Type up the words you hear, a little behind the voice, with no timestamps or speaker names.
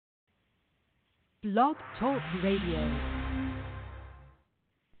Blog Talk Radio.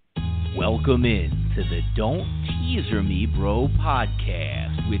 Welcome in to the Don't Teaser Me Bro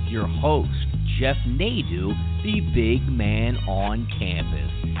podcast with your host, Jeff Nadeau, the big man on campus.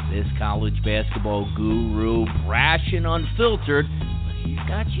 This college basketball guru, brash and unfiltered, but he's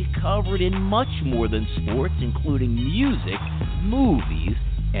got you covered in much more than sports, including music, movies,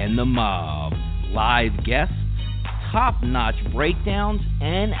 and the mob. Live guests, top-notch breakdowns,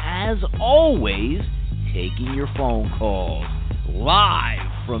 and as always, taking your phone calls. Live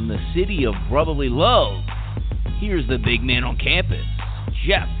from the city of brotherly love, here's the big man on campus,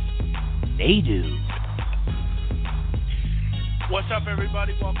 Jeff Nadeau. What's up,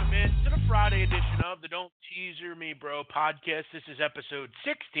 everybody? Welcome in to the Friday edition of the Don't Teaser Me Bro podcast. This is episode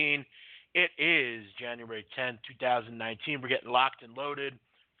 16. It is January 10th, 2019. We're getting locked and loaded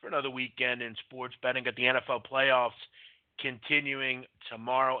for another weekend in sports betting. Got the NFL playoffs continuing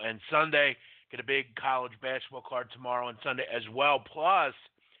tomorrow and Sunday. Get a big college basketball card tomorrow and Sunday as well. Plus,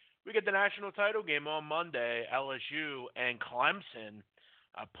 we get the national title game on Monday, LSU and Clemson.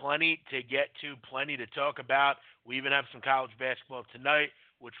 Plenty to get to, plenty to talk about. We even have some college basketball tonight,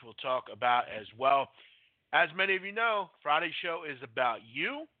 which we'll talk about as well. As many of you know, Friday's show is about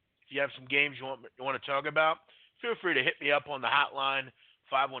you. If you have some games you want to talk about, feel free to hit me up on the hotline,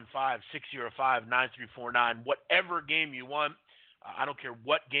 515-605-9349. Whatever game you want, I don't care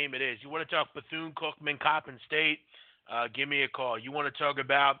what game it is. You want to talk Bethune-Cookman, Coppin State, give me a call. You want to talk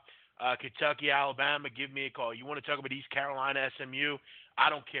about Kentucky, Alabama, give me a call. You want to talk about East Carolina, SMU, I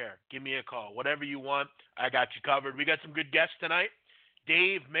don't care. Give me a call. Whatever you want, I got you covered. We got some good guests tonight.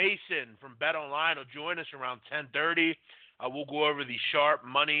 Dave Mason from BetOnline will join us around 10:30. We'll go over the sharp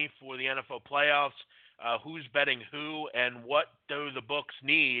money for the NFL playoffs, who's betting who, and what do the books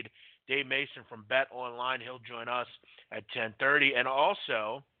need. Dave Mason from BetOnline, he'll join us at 10:30. And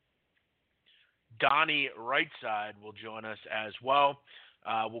also, Donnie Rightside will join us as well.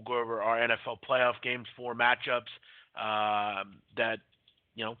 We'll go over our NFL playoff games, 4 matchups that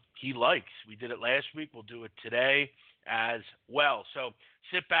he likes. We did it last week. We'll do it today as well. So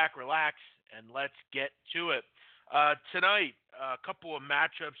sit back, relax, and let's get to it. Tonight, a couple of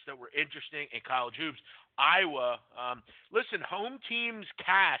matchups that were interesting in college hoops. Iowa, listen, home teams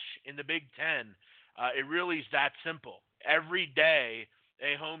cash in the Big Ten. It really is that simple. Every day,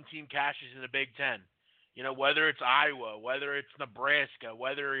 a home team cashes in the Big Ten. Whether it's Iowa, whether it's Nebraska,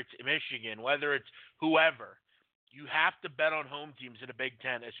 whether it's Michigan, whether it's whoever, you have to bet on home teams in the Big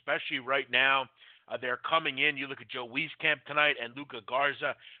Ten, especially right now. They're coming in. You look at Joe Wieskamp tonight and Luka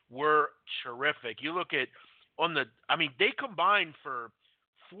Garza were terrific. You look at they combined for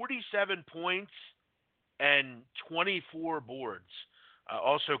 47 points and 24 boards.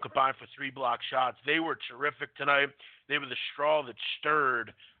 Also combined for 3 block shots. They were terrific tonight. They were the straw that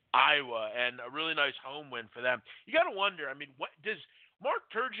stirred Iowa, and a really nice home win for them. You got to wonder, what does Mark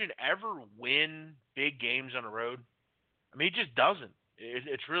Turgeon ever win big games on the road? He just doesn't.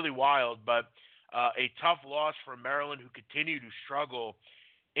 It's really wild, but a tough loss for Maryland, who continue to struggle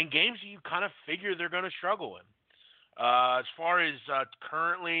in games that you kind of figure they're going to struggle in. As far as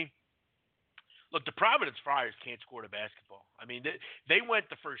currently, look, the Providence Friars can't score the basketball. They went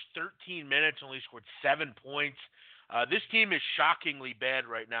the first 13 minutes, only scored 7 points. This team is shockingly bad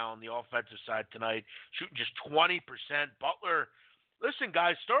right now on the offensive side tonight, shooting just 20%. Butler, listen,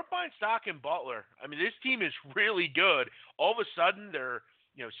 guys, start buying stock in Butler. This team is really good. All of a sudden, they're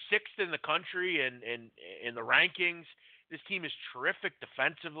 6th in the country in the rankings. This team is terrific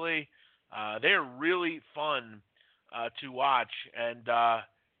defensively. They're really fun to watch, and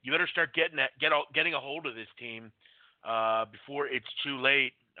you better start getting a hold of this team before it's too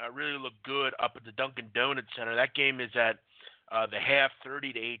late. Really look good up at the Dunkin' Donuts Center. That game is at the half,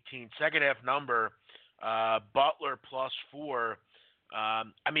 30-18. Second half number, Butler +4.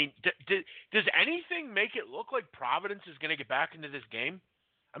 Does anything make it look like Providence is going to get back into this game?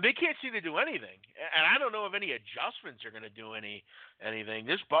 They can't seem to do anything, and I don't know if any adjustments are going to do anything.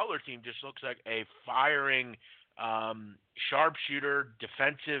 This Butler team just looks like a firing sharpshooter,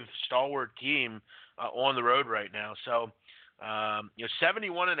 defensive, stalwart team on the road right now. So,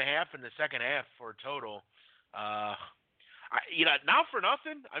 71.5 in the second half for a total. Not for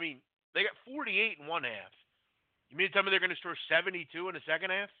nothing. They got 48 in one half. You mean to tell me they're going to score 72 in the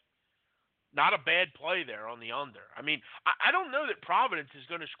second half? Not a bad play there on the under. I don't know that Providence is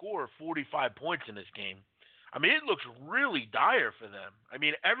going to score 45 points in this game. It looks really dire for them.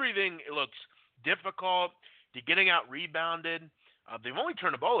 Everything looks difficult. They're getting out rebounded. They've only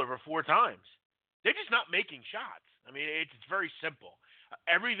turned the ball over 4 times. They're just not making shots. It's very simple.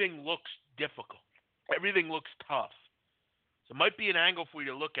 Everything looks difficult. Everything looks tough. So it might be an angle for you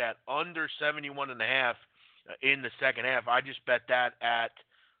to look at, under 71.5 in the second half. I just bet that at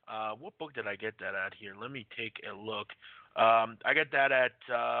what book did I get that at here? Let me take a look. I got that at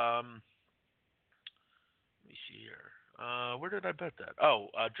let me see here. Where did I bet that? Oh,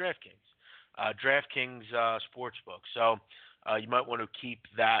 DraftKings. DraftKings Sportsbook. So you might want to keep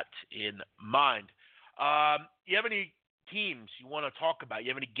that in mind. You have any teams you want to talk about? You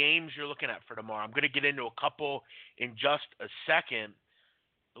have any games you're looking at for tomorrow? I'm going to get into a couple in just a second.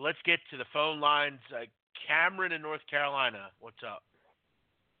 Let's get to the phone lines. Cameron in North Carolina, what's up?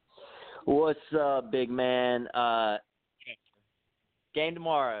 What's up, big man? Game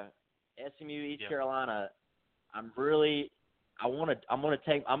tomorrow, SMU East Carolina. I'm gonna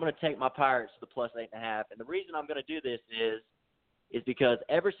take my Pirates to the plus 8.5, and the reason I'm gonna do this is because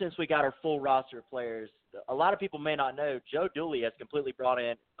ever since we got our full roster of players, a lot of people may not know Joe Dooley has completely brought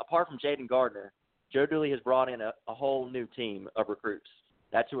in, apart from Jaden Gardner, Joe Dooley has brought in a whole new team of recruits.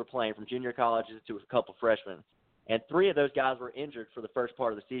 That's who we're playing, from junior colleges to a couple freshmen. And 3 of those guys were injured for the first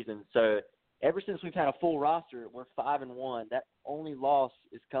part of the season. So ever since we've had a full roster, we're 5-1. That only loss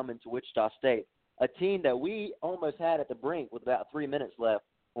is coming to Wichita State, a team that we almost had at the brink with about 3 minutes left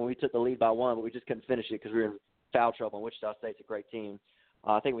when we took the lead by 1, but we just couldn't finish it because we were in foul trouble. And Wichita State's a great team.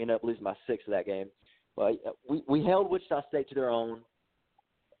 I think we ended up losing by 6 of that game. But we held Wichita State to their own.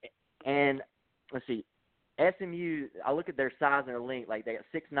 And let's see, SMU, I look at their size and their length, like they got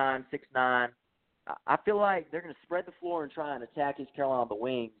 6'9", 6'9". I feel like they're going to spread the floor and try and attack East Carolina on the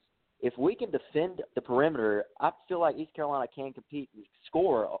wings. If we can defend the perimeter, I feel like East Carolina can compete and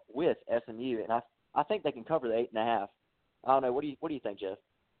score with SMU, and I think they can cover the 8.5. I don't know. What do you think, Jeff?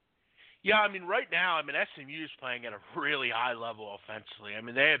 Yeah, I mean, right now, SMU is playing at a really high level offensively.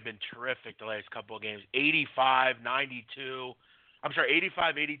 They have been terrific the last couple of games. 85, 92. I'm sorry,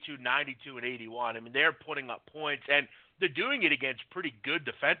 85, 82, 92, and 81. They're putting up points, and they're doing it against pretty good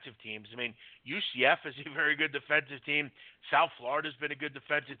defensive teams. UCF is a very good defensive team. South Florida's been a good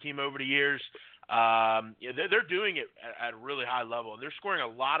defensive team over the years. They're doing it at a really high level, and they're scoring a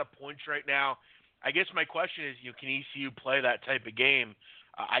lot of points right now. I guess my question is, can ECU play that type of game?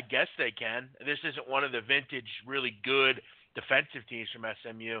 I guess they can. This isn't one of the vintage, really good defensive teams from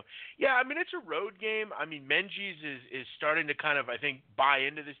SMU. Yeah, it's a road game. Menzies is starting to kind of, I think, buy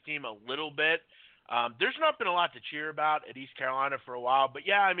into this team a little bit. There's not been a lot to cheer about at East Carolina for a while, but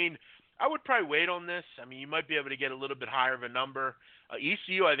yeah, I would probably wait on this. You might be able to get a little bit higher of a number.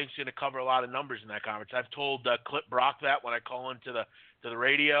 ECU, I think, is going to cover a lot of numbers in that conference. I've told Clip Brock that when I call into the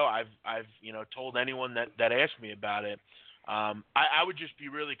radio. I've told anyone that asked me about it. I would just be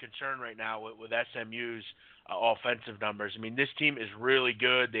really concerned right now with SMU's offensive numbers. This team is really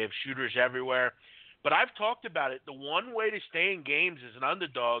good. They have shooters everywhere. But I've talked about it. The one way to stay in games as an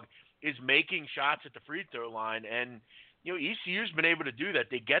underdog is making shots at the free throw line. And, ECU's been able to do that.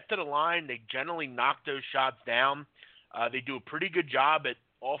 They get to the line. They generally knock those shots down. They do a pretty good job at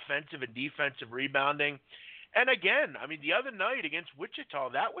offensive and defensive rebounding. And again, the other night against Wichita,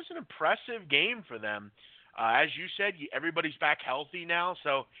 that was an impressive game for them. As you said, everybody's back healthy now.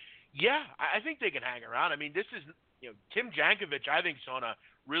 So, yeah, I think they can hang around. This is, Tim Jankovic, I think, is on a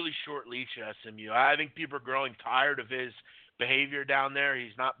really short leash at SMU. I think people are growing tired of his behavior down there.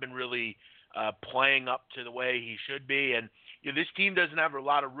 He's not been really playing up to the way he should be. And, this team doesn't have a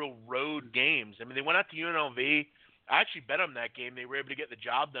lot of real road games. They went out to UNLV. I actually bet them that game. They were able to get the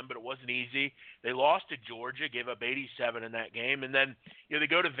job done, but it wasn't easy. They lost to Georgia, gave up 87 in that game. And then, they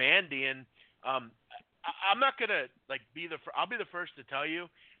go to Vandy, and I'm not going to I'll be the first to tell you,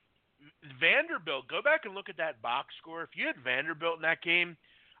 Vanderbilt, go back and look at that box score. If you had Vanderbilt in that game,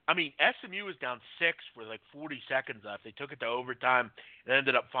 SMU was down 6 with 40 seconds left. They took it to overtime and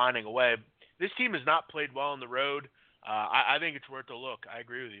ended up finding a way. This team has not played well on the road. I think it's worth a look. I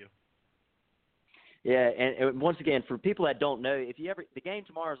agree with you. Yeah, and once again, for people that don't know, the game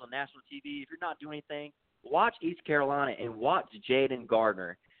tomorrow is on national TV. If you're not doing anything, watch East Carolina and watch Jaden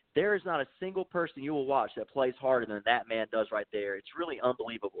Gardner. There is not a single person you will watch that plays harder than that man does right there. It's really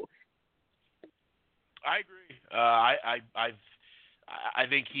unbelievable. I agree. I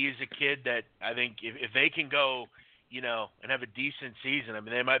think he is a kid that I think if they can go, and have a decent season,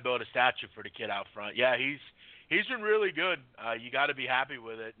 they might build a statue for the kid out front. Yeah, he's been really good. You got to be happy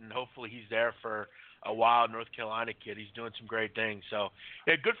with it, and hopefully he's there for a while. North Carolina kid. He's doing some great things. So,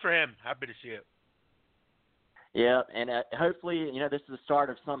 yeah, good for him. Happy to see it. Yeah, and hopefully, this is the start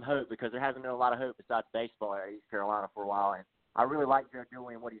of some hope, because there hasn't been a lot of hope besides baseball at East Carolina for a while. And I really like Joe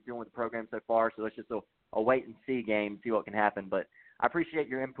Dooley and what he's doing with the program so far, so it's just a wait-and-see game, see what can happen. But I appreciate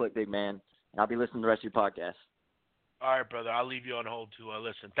your input, big man, and I'll be listening to the rest of your podcast. All right, brother. I'll leave you on hold to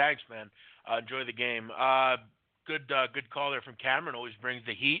listen. Thanks, man. Enjoy the game. Good call there from Cameron. Always brings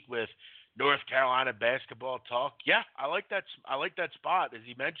the heat with North Carolina basketball talk. Yeah, I like that spot, as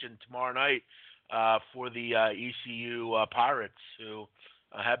he mentioned, tomorrow night for the ECU Pirates, who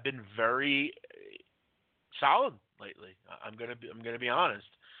have been very solid lately. I'm gonna be honest.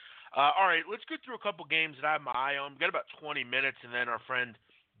 All right, let's go through a couple games that I have my eye on. We've got about 20 minutes, and then our friend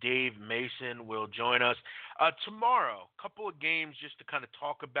Dave Mason will join us. Tomorrow, a couple of games just to kind of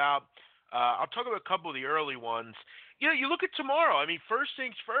talk about. I'll talk about a couple of the early ones. You know, you look at tomorrow. I mean, first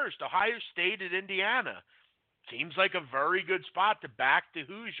things first, Ohio State at Indiana. Seems like a very good spot to back the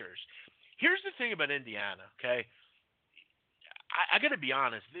Hoosiers. Here's the thing about Indiana, okay? I got to be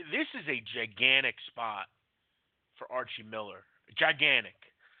honest. This is a gigantic spot for Archie Miller. Gigantic.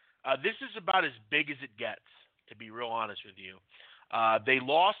 This is about as big as it gets, to be real honest with you. They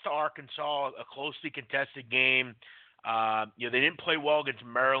lost to Arkansas, a closely contested game. They didn't play well against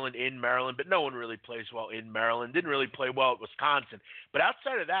Maryland in Maryland, but no one really plays well in Maryland. Didn't really play well at Wisconsin. But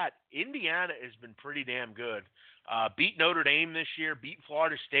outside of that, Indiana has been pretty damn good. Beat Notre Dame this year, beat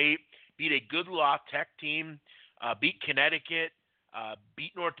Florida State, beat a good La Tech team, beat Connecticut,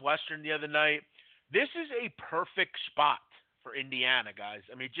 beat Northwestern the other night. This is a perfect spot for Indiana, guys.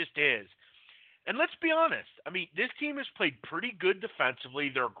 I mean, it just is. And let's be honest. I mean, this team has played pretty good defensively.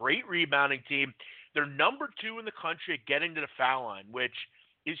 They're a great rebounding team. They're number 2 in the country at getting to the foul line, which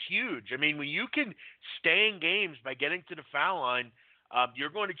is huge. I mean, when you can stay in games by getting to the foul line, you're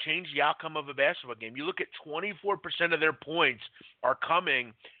going to change the outcome of a basketball game. You look at 24% of their points are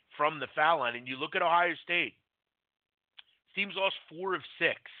coming from the foul line. And you look at Ohio State. Team's lost 4 of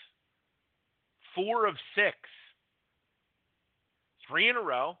 6. 4 of 6. 3 in a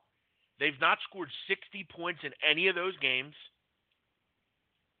row. They've not scored 60 points in any of those games.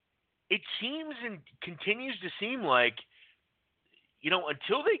 It seems and continues to seem like,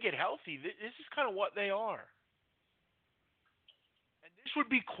 until they get healthy, this is kind of what they are. And this would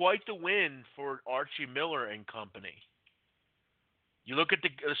be quite the win for Archie Miller and company. You look at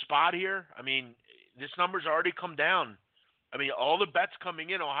the spot here. I mean, this number's already come down. I mean, all the bets coming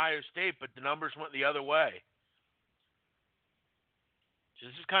in Ohio State, but the numbers went the other way. So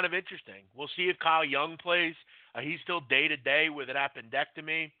this is kind of interesting. We'll see if Kyle Young plays. He's still day-to-day with an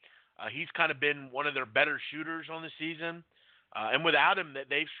appendectomy. He's kind of been one of their better shooters on the season. And without him,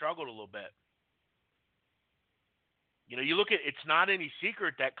 they've struggled a little bit. You look at it's not any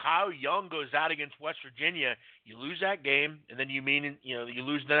secret that Kyle Young goes out against West Virginia. You lose that game, and then you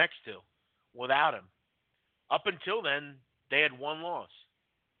lose the next 2 without him. Up until then, they had 1 loss.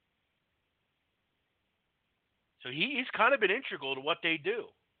 So he's kind of been integral to what they do.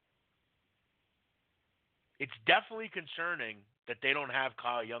 It's definitely concerning that they don't have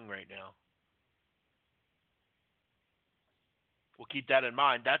Kyle Young right now. We'll keep that in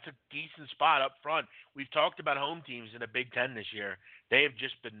mind. That's a decent spot up front. We've talked about home teams in the Big Ten this year. They have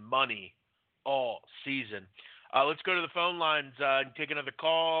just been money all season. Let's go to the phone lines and take another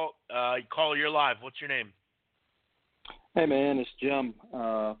call. Caller, you're live. What's your name? Hey, man, it's Jim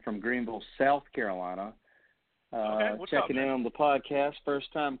from Greenville, South Carolina. Okay, what's checking up, in on the podcast.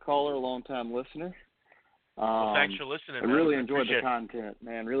 First-time caller, long-time listener. Well, thanks for listening, I man. really enjoyed the content,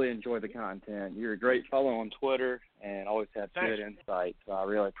 man. Really enjoyed the content. You're a great fellow on Twitter and always have good insight. So I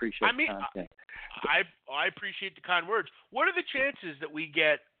really appreciate the content. I appreciate the kind words. What are the chances that we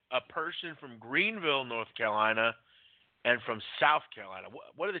get a person from Greenville, North Carolina, and from South Carolina?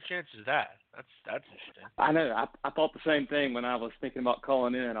 What are the chances of that? That's interesting. I know. I thought the same thing when I was thinking about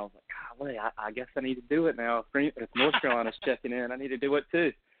calling in. I was like, golly, I guess I need to do it now. If North Carolina's checking in, I need to do it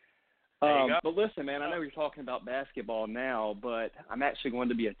too. But listen, man, I know you're talking about basketball now, but I'm actually going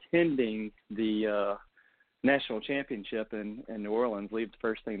to be attending the national championship in New Orleans. Leave the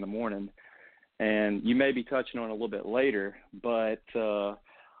first thing in the morning. And you may be touching on it a little bit later, but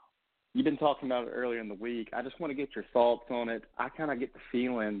you've been talking about it earlier in the week. I just want to get your thoughts on it. I kind of get the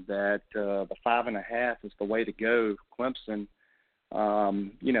feeling that the 5.5 is the way to go. Clemson,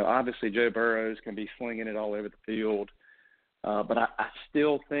 obviously Joe Burrows can be slinging it all over the field. But I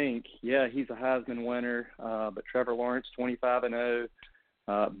still think, he's a Heisman winner. But Trevor Lawrence, 25-0,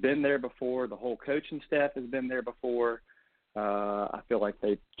 been there before. The whole coaching staff has been there before. I feel like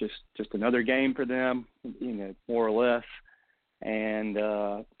they just another game for them, more or less. And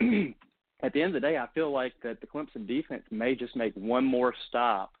at the end of the day, I feel like that the Clemson defense may just make one more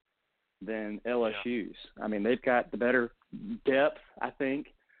stop than LSU's. I mean, they've got the better depth, I think.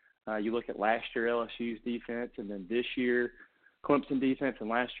 You look at last year LSU's defense, and then this year Clemson defense and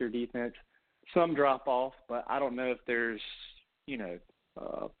last year defense. Some drop off, but I don't know if there's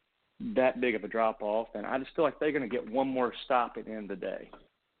that big of a drop off. And I just feel like they're going to get one more stop at the end of the day.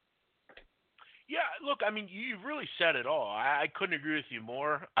 Yeah, look, I mean, you've really said it all. I couldn't agree with you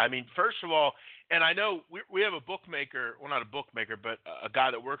more. I mean, first of all, and I know we have a bookmaker, well, not a bookmaker, but a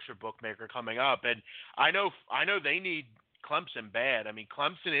guy that works for bookmaker coming up, and I know they need Clemson bad. I mean,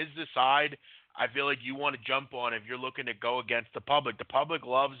 Clemson is the side I feel like you want to jump on if you're looking to go against the public. The public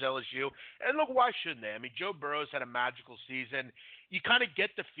loves LSU, and look, why shouldn't they? I mean, Joe Burrow's had a magical season. You kind of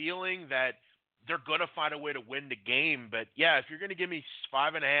get the feeling that they're going to find a way to win the game, but yeah, if you're going to give me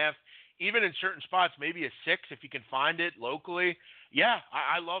 5.5. Even in certain spots, maybe a 6 if you can find it locally. Yeah,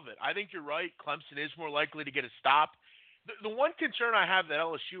 I love it. I think you're right. Clemson is more likely to get a stop. The one concern I have at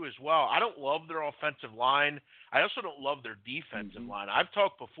LSU as well, I don't love their offensive line. I also don't love their defensive line. I've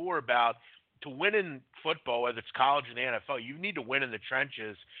talked before about to win in football, whether it's college or the NFL, you need to win in the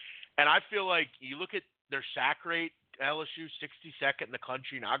trenches. And I feel like you look at their sack rate, LSU 62nd in the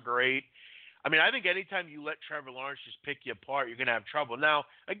country, not great. I mean, I think anytime you let Trevor Lawrence just pick you apart, you're going to have trouble. Now,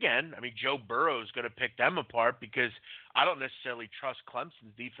 again, I mean, Joe Burrow is going to pick them apart because I don't necessarily trust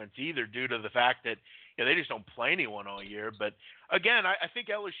Clemson's defense either due to the fact that they just don't play anyone all year. But, again, I think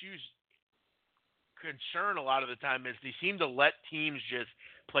LSU's concern a lot of the time is they seem to let teams just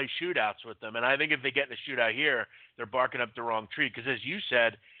play shootouts with them. And I think if they get in a shootout here, they're barking up the wrong tree because, as you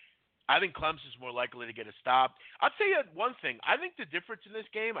said, I think Clemson's more likely to get a stop. I'll tell you one thing. I think the difference in this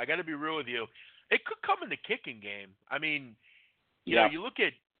game, I got to be real with you, it could come in the kicking game. I mean, you know, you look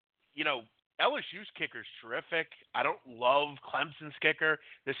at, LSU's kicker's terrific. I don't love Clemson's kicker.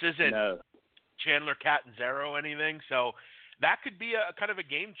 This isn't Chandler Catanzaro or anything. So that could be a kind of a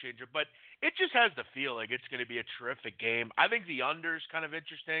game changer. But it just has the feel like it's going to be a terrific game. I think the under's kind of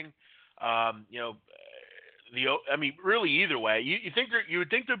interesting. Really either way, you would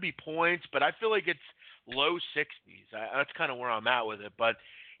think there'd be points, but I feel like it's low 60s. That's kind of where I'm at with it. But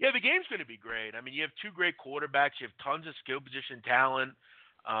yeah, the game's going to be great. I mean, you have two great quarterbacks. You have tons of skill position talent.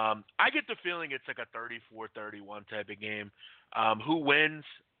 I get the feeling it's like a 34-31 type of game. Who wins?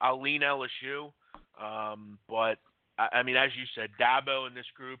 I'll lean LSU. But I mean, as you said, Dabo and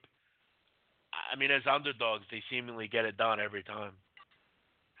this group, I mean, as underdogs, they seemingly get it done every time.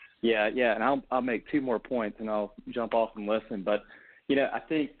 Yeah, and I'll make 2 more points, and I'll jump off and listen. But, I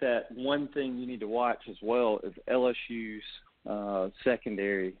think that one thing you need to watch as well is LSU's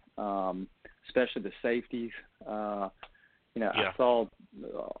secondary, especially the safeties. I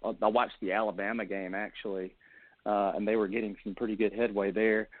watched the Alabama game, actually, and they were getting some pretty good headway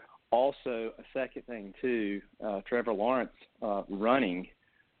there. Also, a second thing, too, Trevor Lawrence running.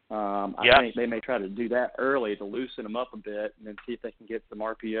 I think they may try to do that early to loosen them up a bit and then see if they can get some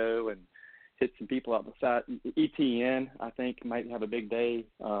RPO and hit some people out the side. ETN, I think, might have a big day,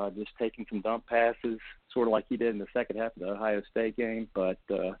 just taking some dump passes, sort of like he did in the second half of the Ohio State game. But,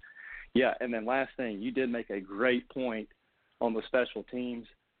 and then last thing, you did make a great point on the special teams.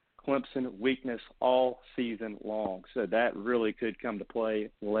 Clemson weakness all season long. So that really could come to play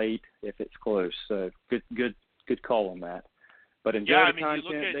late if it's close. So good call on that. But enjoy the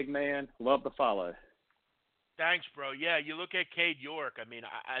content, big man. Love to follow. Thanks, bro. Yeah, you look at Cade York. I mean,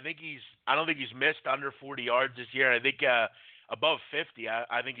 I don't think he's missed under 40 yards this year. I think above 50.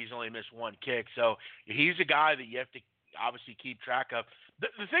 I think he's only missed one kick. So he's a guy that you have to obviously keep track of.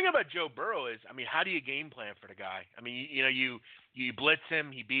 The thing about Joe Burrow is, I mean, how do you game plan for the guy? I mean, you blitz him,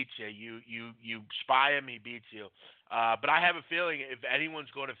 he beats you. You spy him, he beats you. But I have a feeling if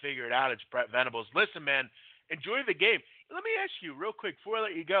anyone's going to figure it out, it's Brett Venables. Listen, man, enjoy the game. Let me ask you real quick before I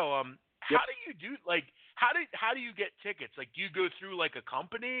let you go. How do you do how do you get tickets? Like, do you go through like a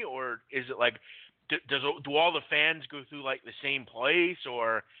company, or is it like do all the fans go through like the same place,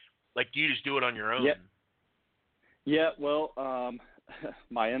 or like do you just do it on your own? Yeah. Well,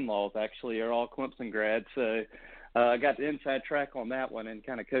 my in-laws actually are all Clemson grads, so I got the inside track on that one and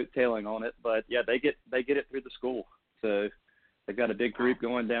kind of coattailing on it. But yeah, they get it through the school, so they've got a big group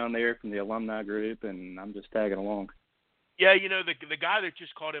going down there from the alumni group, and I'm just tagging along. Yeah, the guy that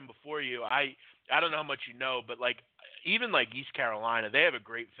just called in before you, I don't know how much you know, but like even like East Carolina, they have a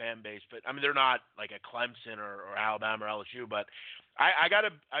great fan base, but I mean they're not like a Clemson or Alabama or LSU, but I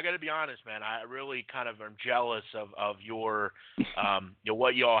gotta be honest, man. I really kind of am jealous of your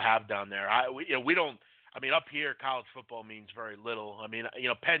what you all have down there. We don't. I mean, up here, college football means very little. I mean,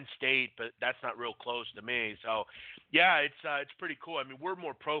 Penn State, but that's not real close to me. So, yeah, it's pretty cool. I mean, we're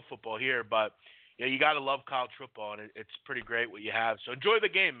more pro football here, but you got to love college football, and it's pretty great what you have. So enjoy the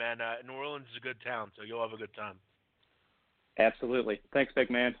game, man. New Orleans is a good town, so you'll have a good time. Absolutely. Thanks,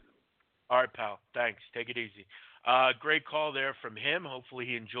 big man. All right, pal. Thanks. Take it easy. Great call there from him. Hopefully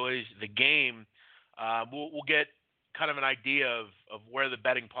he enjoys the game. We'll get kind of an idea of where the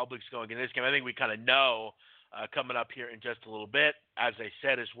betting public's going in this game. I think we kind of know coming up here in just a little bit. As I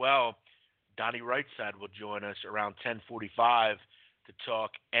said as well, Donnie Rightside will join us around 10:45 to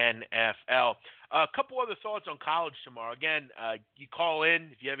talk NFL. A couple other thoughts on college tomorrow. Again, you call in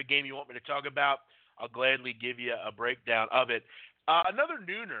if you have a game you want me to talk about. I'll gladly give you a breakdown of it. Another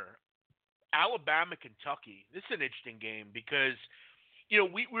nooner, Alabama, Kentucky. This is an interesting game because,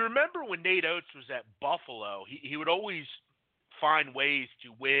 we remember when Nate Oates was at Buffalo, he would always find ways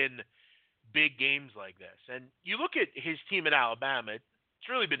to win big games like this. And you look at his team at Alabama, it's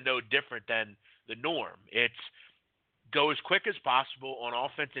really been no different than the norm. It's go as quick as possible on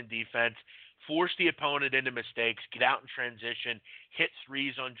offense and defense, force the opponent into mistakes, get out in transition, hit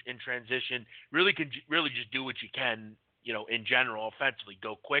threes in transition, really just do what you can, in general, offensively,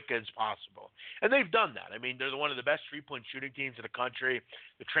 go quick as possible. And they've done that. I mean, they're one of the best three-point shooting teams in the country.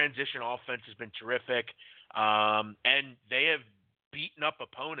 The transition offense has been terrific. And they have beaten up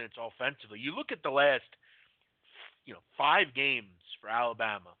opponents offensively. You look at the last, 5 games for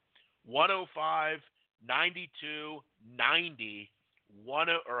Alabama, 105, 92, 90,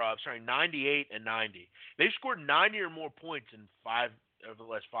 98 and 90. They've scored 90 or more points in 5 of the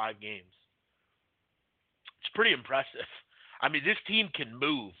last 5 games. It's pretty impressive. I mean, this team can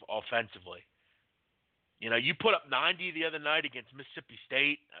move offensively. You put up 90 the other night against Mississippi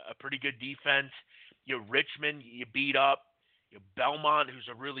State, a pretty good defense. Richmond, you beat up. Belmont, who's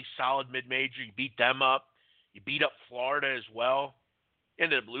a really solid mid-major, you beat them up. You beat up Florida as well.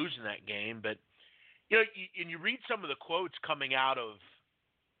 Ended up losing that game, but and you read some of the quotes coming out of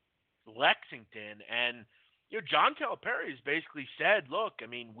Lexington, and John Calipari has basically said, look, I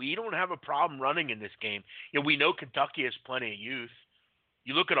mean, we don't have a problem running in this game. We know Kentucky has plenty of youth.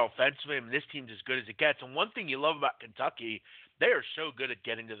 You look at offensively, I mean, this team's as good as it gets. And one thing you love about Kentucky, they are so good at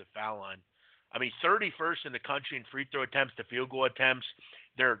getting to the foul line. I mean, 31st in the country in free throw attempts to field goal attempts.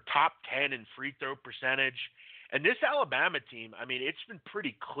 They're top 10 in free throw percentage. And this Alabama team, I mean, it's been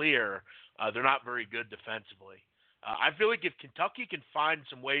pretty clear they're not very good defensively. I feel like if Kentucky can find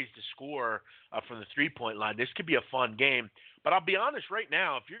some ways to score from the three-point line, this could be a fun game. But I'll be honest right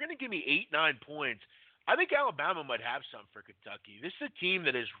now, if you're going to give me 8-9 points, I think Alabama might have something for Kentucky. This is a team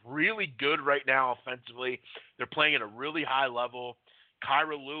that is really good right now offensively. They're playing at a really high level.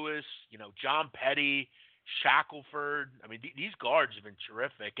 Kyra Lewis, John Petty, Shackelford. I mean, these guards have been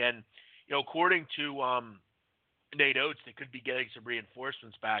terrific. And, according to Nate Oates, they could be getting some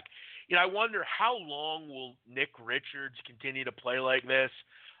reinforcements back. I wonder how long will Nick Richards continue to play like this?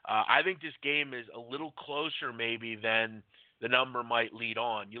 I think this game is a little closer maybe than the number might lead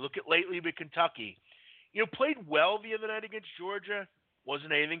on. You look at lately with Kentucky, played well the other night against Georgia,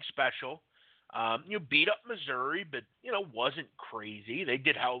 wasn't anything special. Beat up Missouri, but, wasn't crazy. They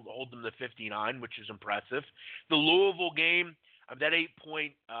did hold them to 59, which is impressive. The Louisville game, that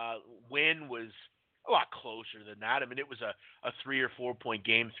 8-point win was a lot closer than that. I mean, it was a 3 or 4 point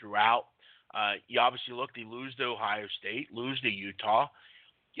game throughout. You obviously they lose to Ohio State, lose to Utah.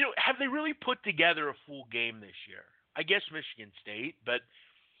 Have they really put together a full game this year? I guess Michigan State, but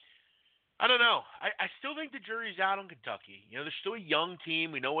I don't know. I still think the jury's out on Kentucky. They're still a young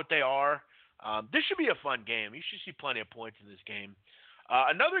team. We know what they are. This should be a fun game. You should see plenty of points in this game.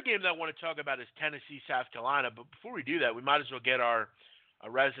 Another game that I want to talk about is Tennessee, South Carolina. But before we do that, we might as well get our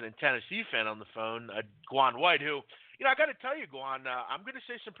resident Tennessee fan on the phone, Guan White, who, I got to tell you, Guan, I'm going to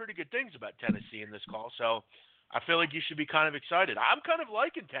say some pretty good things about Tennessee in this call. So I feel like you should be kind of excited. I'm kind of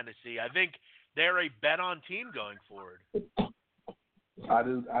liking Tennessee. I think they're a bet-on team going forward. I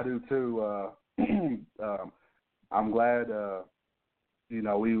do too. I'm glad,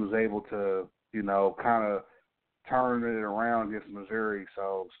 we was able to, kind of turn it around against Missouri,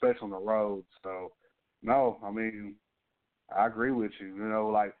 so especially on the road. So, no, I mean, I agree with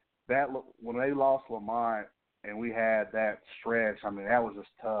you. Like that when they lost Lamont and we had that stretch, I mean, that was just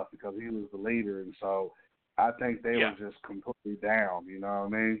tough because he was the leader, and so I think they were just completely down. You know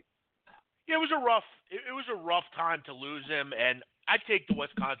what I mean? Yeah, it was a rough time to lose him, and I take the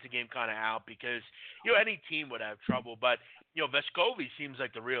Wisconsin game kind of out because any team would have trouble, but Vescovi seems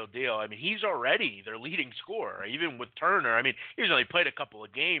like the real deal. I mean, he's already their leading scorer, even with Turner. I mean, he's only played a couple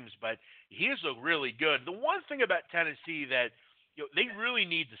of games, but he has looked really good. The one thing about Tennessee that they really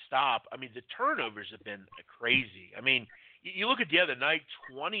need to stop, I mean, the turnovers have been crazy. I mean, you look at the other night,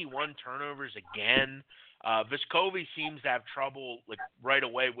 21 turnovers again. Vescovi seems to have trouble right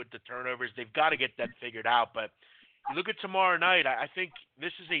away with the turnovers. They've got to get that figured out, but you look at tomorrow night, I think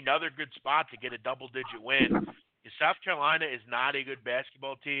this is another good spot to get a double-digit win. South Carolina is not a good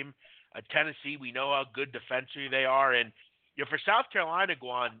basketball team. Tennessee, we know how good defensively they are. And for South Carolina,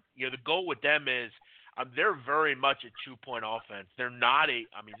 Guan, the goal with them is they're very much a two-point offense. They're not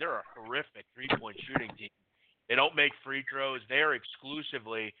they're a horrific three-point shooting team. They don't make free throws. They're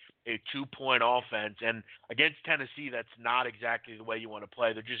exclusively a two-point offense. And against Tennessee, that's not exactly the way you want to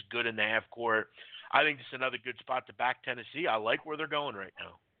play. They're just good in the half court. I think this is another good spot to back Tennessee. I like where they're going right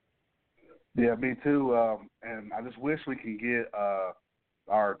now. Yeah, me too. And I just wish we can get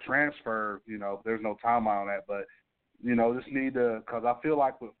our transfer. There's no timeline on that, but just need to, because I feel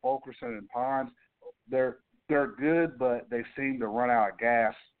like with Fulkerson and Pons, they're good, but they seem to run out of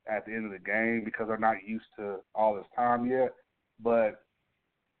gas at the end of the game because they're not used to all this time yet. But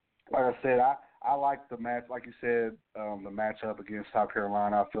like I said, I like the match. Like you said, the matchup against South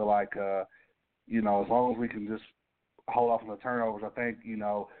Carolina. I feel like as long as we can just hold off on the turnovers, I think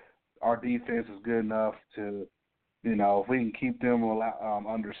our defense is good enough to, if we can keep them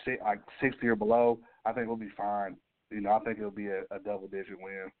under 60 or below, I think we'll be fine. I think it'll be a double-digit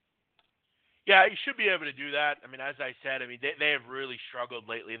win. Yeah, you should be able to do that. I mean, as I said, they have really struggled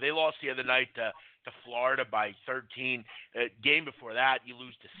lately. They lost the other night to Florida by 13. Game before that, you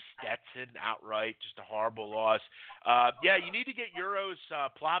lose to Stetson outright, just a horrible loss. You need to get Euros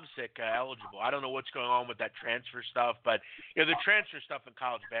Plavsic eligible. I don't know what's going on with that transfer stuff, but the transfer stuff in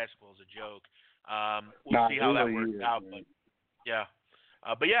college basketball is a joke. We'll see how that works out.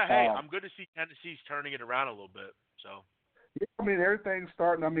 But hey, I'm good to see Tennessee's turning it around a little bit. So. Yeah, everything's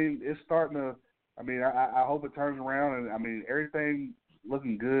starting. It's starting to. I hope it turns around, and everything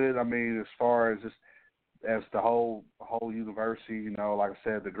looking good. As far as the whole university, like I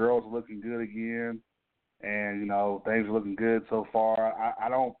said, the girls are looking good again, and things are looking good so far. I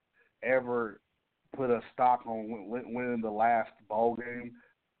don't ever put a stock on winning the last bowl game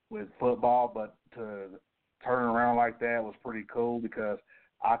with football, but to turn around like that was pretty cool because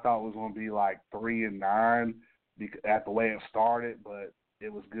I thought it was going to be like 3-9. At the way it started, but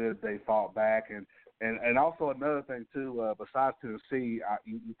it was good they fought back. And also another thing, too, besides Tennessee,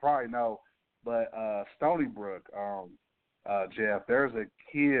 you probably know, but Stony Brook, Jeff, there's a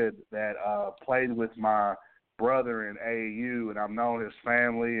kid that played with my brother in AAU, and I've known his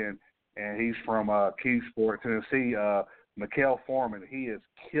family, and he's from Kingsport, Tennessee, Mikael Foreman. He is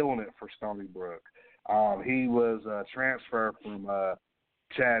killing it for Stony Brook. He was transferred from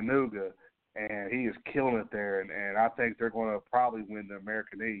Chattanooga, and he is killing it there, and I think they're going to probably win the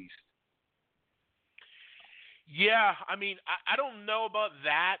American East. Yeah, I don't know about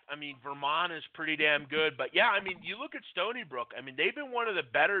that. Vermont is pretty damn good, but yeah, you look at Stony Brook. They've been one of the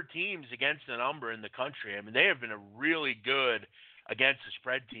better teams against the number in the country. They have been a really good against the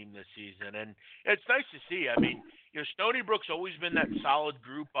spread team this season, and it's nice to see. Stony Brook's always been that solid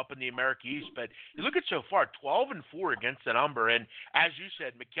group up in the America East, but you look at so far, 12-4 against the number, and as you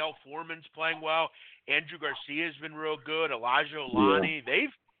said, Mikael Foreman's playing well. Andrew Garcia's been real good. Elijah Olani,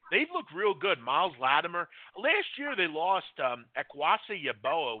 they've looked real good. Miles Latimer. Last year they lost. Ekwasi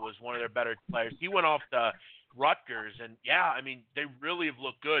Yaboa was one of their better players. He went off to Rutgers, and they really have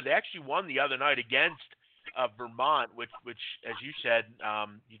looked good. They actually won the other night against Vermont, which, as you said,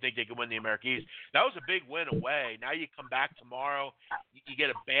 you think they could win the America East. That was a big win away. Now you come back tomorrow, you get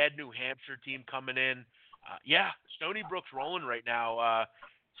a bad New Hampshire team coming in. Stony Brook's rolling right now.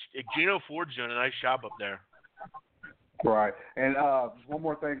 Gino Ford's doing a nice job up there. Right, and just one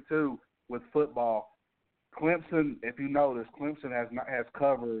more thing too with football. Clemson, if you notice, Clemson has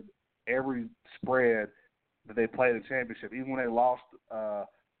covered every spread that they played in the championship. Even when they lost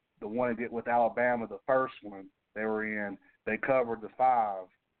the one with Alabama, the first one they were in, they covered the 5,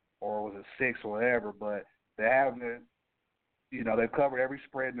 or was it 6 or whatever, but they haven't, they've covered every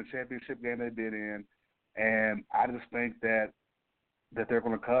spread in the championship game they've been in, and I just think that they're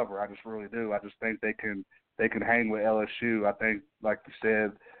going to cover. I just really do. I just think they can hang with LSU. I think, like you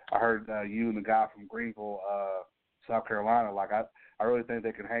said, I heard you and the guy from Greenville, South Carolina, I really think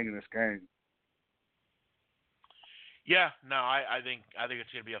they can hang in this game. Yeah, no, I think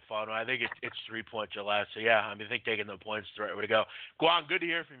it's going to be a fun one. I think it's 3 points or less. So, yeah, I think taking the points is the right way to go. Guan, good to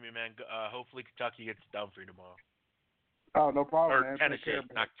hear from you, man. Hopefully Kentucky gets it done for you tomorrow. Oh, no problem, or man. Tennessee.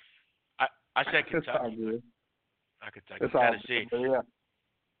 I said Kentucky. Not Kentucky. It's Tennessee. All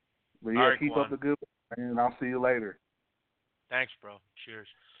right, keep Guan. up the good work, and I'll see you later. Thanks, bro. Cheers.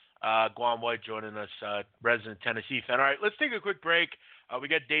 Guan White joining us, resident Tennessee fan. All right, let's take a quick break. We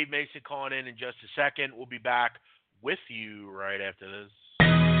got Dave Mason calling in just a second. We'll be back with you right after this.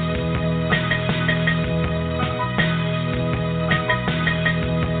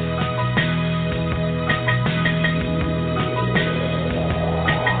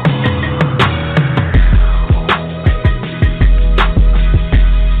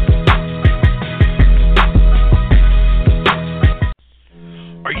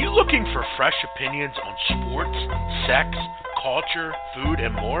 Are you looking for fresh opinions on sports, sex, culture, food,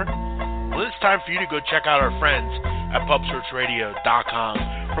 and more? Well, it's time for you to go check out our friends at PubSearchRadio.com.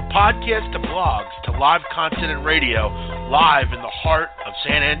 From podcasts to blogs to live content and radio, live in the heart of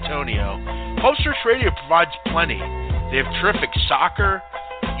San Antonio, PubSearch Radio provides plenty. They have terrific soccer,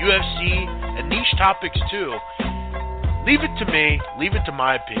 UFC, and niche topics too. Leave it to me, leave it to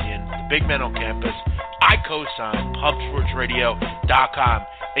my opinion, the big man on campus. I co-sign PubSportsRadio.com.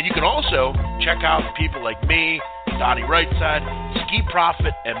 And you can also check out people like me, Donnie Rightside, Ski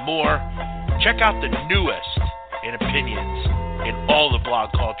Prophet, and more. Check out the newest in opinions in all the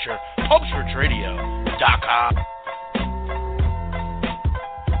blog culture, PubSportsRadio.com.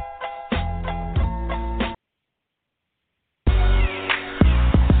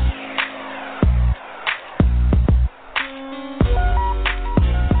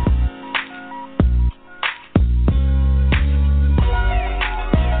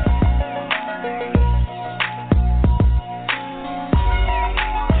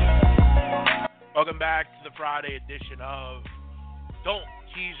 Welcome back to the Friday edition of Don't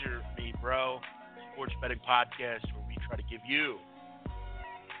Teaser Me, Bro, sports betting podcast where we try to give you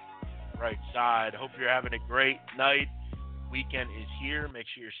the right side. Hope you're having a great night. Weekend is here. Make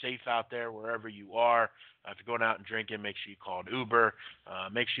sure you're safe out there wherever you are. If you're going out and drinking, make sure you call an Uber.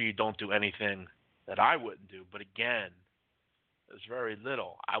 Make sure you don't do anything that I wouldn't do. But again, there's very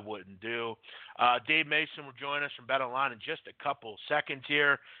little I wouldn't do. Dave Mason will join us from BetOnline in just a couple seconds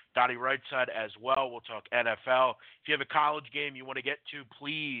here. Donnie Rightside as well. We'll talk NFL. If you have a college game you want to get to,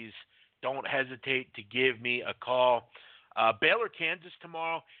 please don't hesitate to give me a call. Baylor, Kansas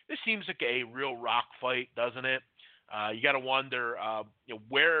tomorrow. This seems like a real rock fight, doesn't it? You got to wonder,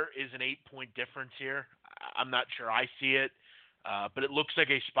 where is an 8-point difference here? I'm not sure I see it. But it looks like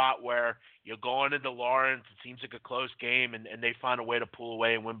a spot where you're going into Lawrence. It seems like a close game, and they find a way to pull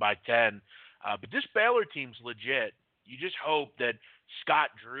away and win by 10. But this Baylor team's legit. You just hope that Scott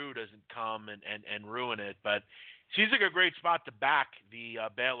Drew doesn't come and ruin it. But it seems like a great spot to back the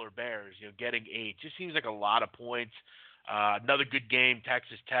Baylor Bears, getting 8. Just seems like a lot of points. Another good game,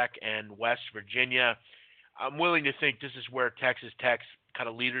 Texas Tech and West Virginia. I'm willing to think this is where Texas Tech's kind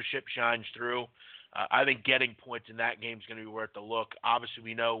of leadership shines through. I think getting points in that game is going to be worth the look. Obviously,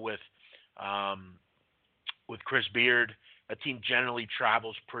 we know with Chris Beard, a team generally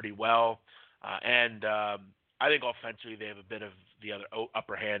travels pretty well. And I think offensively they have a bit of the other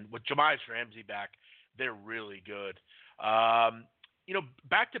upper hand. With Jamias Ramsey back, they're really good.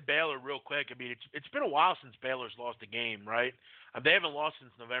 Back to Baylor real quick. I mean, it's been a while since Baylor's lost a game, right? They haven't lost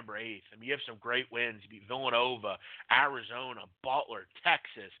since November 8th. I mean, you have some great wins. You beat Villanova, Arizona, Butler,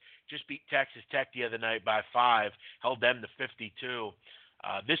 Texas. Just beat Texas Tech the other night by 5, held them to 52.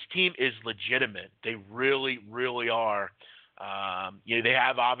 This team is legitimate. They really, really are. They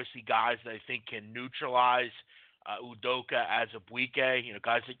have obviously guys that I think can neutralize Udoka as a Buike.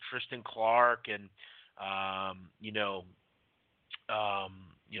 Guys like Tristan Clark and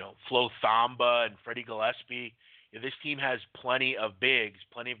Flo Thamba and Freddie Gillespie. This team has plenty of bigs,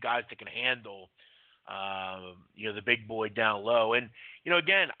 plenty of guys that can handle, the big boy down low. And,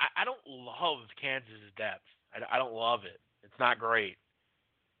 again, I don't love Kansas' depth. I don't love it. It's not great.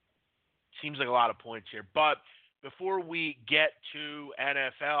 Seems like a lot of points here. But before we get to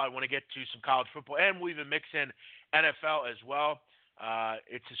NFL, I want to get to some college football. And we'll even mix in NFL as well.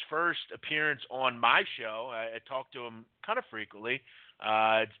 It's his first appearance on my show. I talk to him kind of frequently.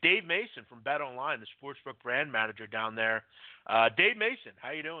 It's Dave Mason from BetOnline, the sportsbook brand manager down there. Dave Mason, how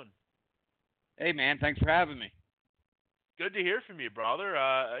you doing? Hey, man, thanks for having me. Good to hear from you, brother.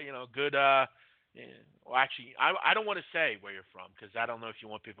 Good. Well, actually, I don't want to say where you're from because I don't know if you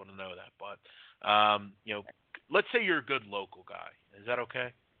want people to know that. But, let's say you're a good local guy. Is that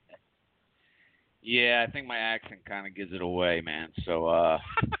okay? Yeah, I think my accent kind of gives it away, man. So,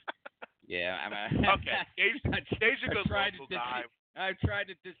 yeah. Okay. Dave's a good local guy. I've tried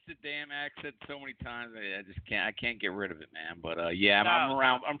to ditch the damn accent so many times. I just can't. I can't get rid of it, man. But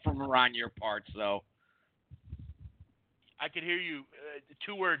I'm from around your parts, so. I could hear you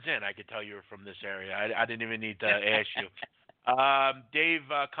 2 words in. I could tell you were from this area. I didn't even need to ask you. Dave,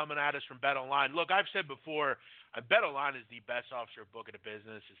 coming at us from BetOnline. Look, I've said before, BetOnline is the best offshore book in the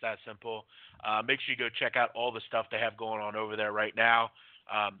business. It's that simple. Make sure you go check out all the stuff they have going on over there right now.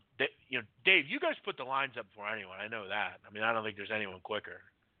 Dave, you guys put the lines up before anyone. I know that. I mean, I don't think there's anyone quicker.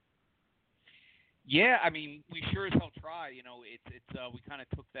 Yeah, I mean, we sure as hell try. We kind of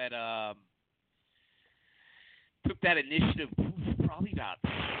took that initiative probably about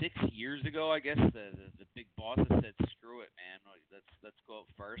 6 years ago. I guess the big bosses said, "Screw it, man. Let's go up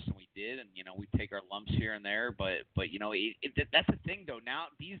first," and we did. And we take our lumps here and there, but that's the thing though. Now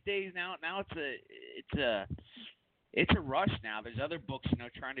these days, now it's it's a rush now. There's other books,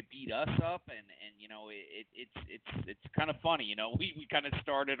 trying to beat us up, and it's kind of funny. We kind of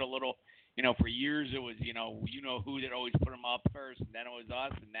started a little, for years it was, who that always put them up first, and then it was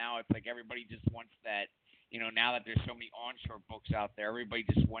us, and now it's like everybody just wants that. Now that there's so many onshore books out there, everybody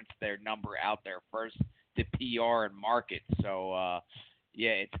just wants their number out there first to PR and market. So,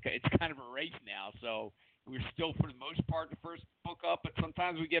 it's kind of a race now. So we're still, for the most part, the first book up, but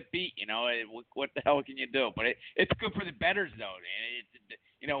sometimes we get beat. What the hell can you do? But it's good for the bettors, though.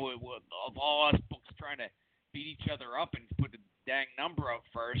 And of all us books trying to beat each other up and put the dang number up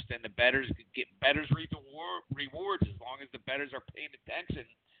first, and the bettors reap the rewards as long as the bettors are paying attention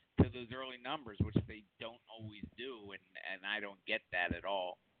to those early numbers, which they don't always do, and I don't get that at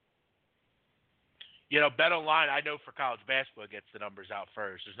all. BetOnline, I know for college basketball gets the numbers out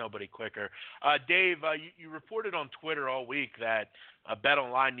first. There's nobody quicker. Dave, you reported on Twitter all week that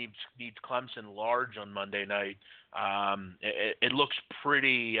BetOnline needs Clemson large on Monday night. It looks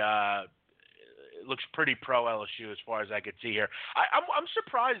pretty. It looks pretty pro LSU as far as I could see here. I'm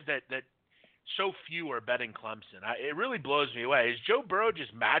surprised that so few are betting Clemson. It really blows me away. Is Joe Burrow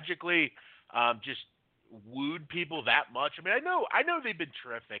just magically just wooed people that much? I mean, I know they've been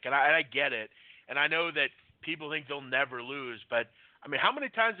terrific, and I get it. And I know that people think they'll never lose, but, I mean, how many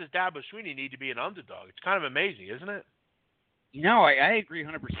times does Dabo Swinney need to be an underdog? It's kind of amazing, isn't it? I agree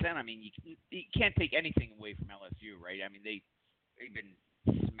 100%. I mean, you can't take anything away from LSU, right? I mean, they've been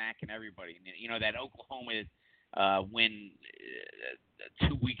smacking everybody. That Oklahoma win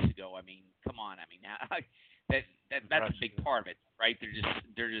 2 weeks ago, I mean, come on. I mean, that's a big part of it, right?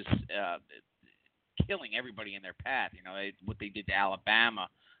 They're just killing everybody in their path. What they did to Alabama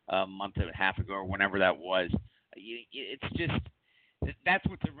a month and a half ago or whenever that was. It's just that's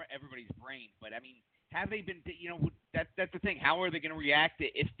what's in everybody's brain. But I mean, have they been? That's the thing. How are they going to react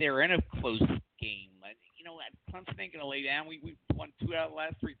if they're in a close game? Clemson ain't going to lay down. We won 2 out of the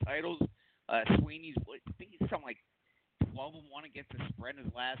last 3 titles. Sweeney's, I think he's something like 12-1 against the spread in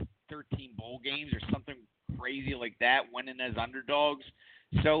his last 13 bowl games or something crazy like that, winning as underdogs.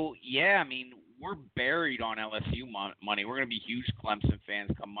 So, yeah, I mean, we're buried on LSU money. We're going to be huge Clemson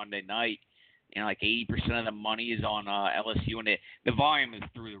fans come Monday night. Like 80% of the money is on LSU, and the volume is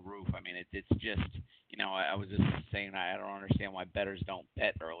through the roof. I mean, it's just, I was just saying I don't understand why bettors don't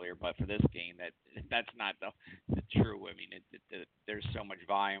bet earlier, but for this game, that's not the true. I mean, there's so much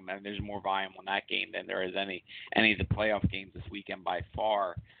volume, and there's more volume on that game than there is any of the playoff games this weekend by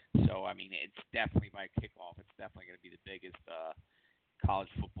far. So, I mean, it's definitely by kickoff. It's definitely going to be the biggest college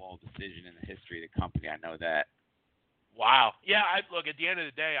football decision in the history of the company. I know that. Wow. Yeah, look, at the end of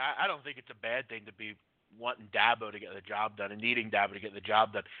the day, I don't think it's a bad thing to be wanting Dabo to get the job done and needing Dabo to get the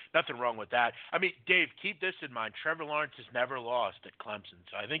job done. Nothing wrong with that. I mean, Dave, keep this in mind. Trevor Lawrence has never lost at Clemson,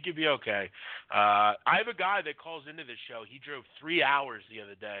 so I think you'll be okay. I have a guy that calls into this show. He drove 3 hours the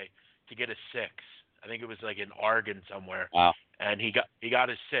other day to get a 6. I think it was like in Oregon somewhere. Wow. And he got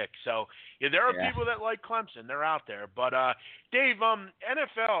his 6. So, yeah, there are people that like Clemson. They're out there. But, Dave,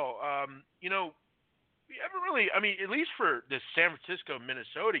 NFL, we haven't really, I mean, at least for the San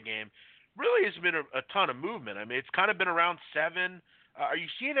Francisco-Minnesota game, really has been a ton of movement. I mean, it's kind of been around 7. Are you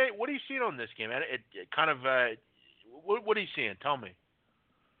seeing it? What are you seeing on this game? It kind of, what are you seeing? Tell me.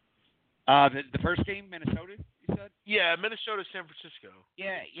 The first game, Minnesota, you said? Yeah, Minnesota, San Francisco.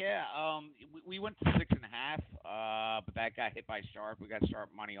 Yeah. We went to 6.5, but that got hit by Sharp. We got Sharp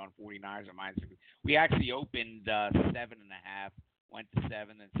money on 49ers at -6. We actually opened 7.5. Went to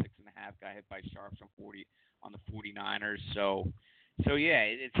 7, then 6.5. Got hit by Sharps on the 49ers. So yeah,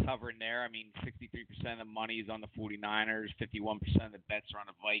 it's hovering there. I mean, 63% of the money is on the 49ers. 51% of the bets are on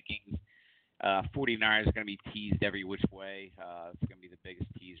the Vikings. 49ers are going to be teased every which way. It's going to be the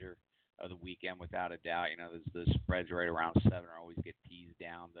biggest teaser of the weekend without a doubt. The spreads right around 7 are always get teased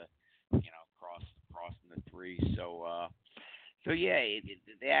down to, crossing the 3. So yeah,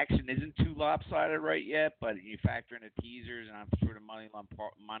 the action isn't too lopsided right yet, but you factor in the teasers, and I'm sure the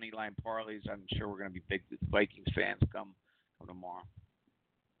money line parlays. I'm sure we're going to be big Vikings fans come tomorrow.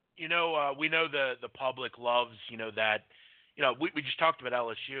 We know the public loves that. We just talked about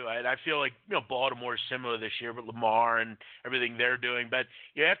LSU, and I feel like Baltimore is similar this year with Lamar and everything they're doing. But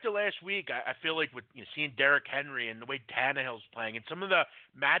after last week, I feel like with seeing Derrick Henry and the way Tannehill's playing and some of the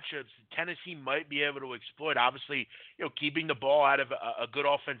matchups Tennessee might be able to exploit. Obviously, keeping the ball out of a good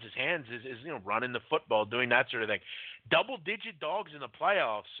offense's hands is running the football, doing that sort of thing. Double-digit dogs in the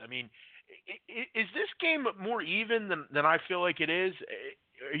playoffs. I mean, is this game more even than I feel like it is?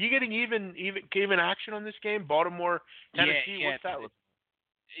 Are you getting even action on this game? Baltimore, Tennessee, yeah, what's that look?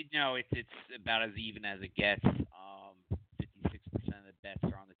 No, it's about as even as it gets. 56% of the bets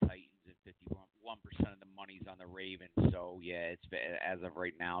are on the Titans and 51% of the money's on the Ravens. Ravens. So yeah, as of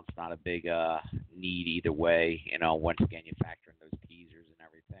right now, it's not a big need either way. Once again, you factor in those teasers and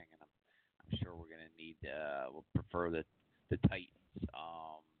everything, and I'm sure we're gonna need. We'll prefer the Titans.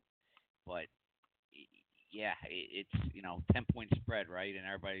 But yeah, it's 10-point spread, right? And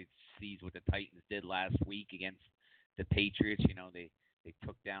everybody sees what the Titans did last week against the Patriots. They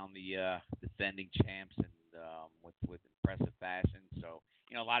took down the defending champs and with impressive fashion. So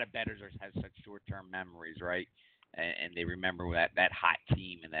a lot of bettors have such short-term memories, right? And they remember that hot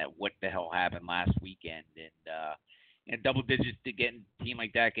team and that what the hell happened last weekend. And double digits to get a team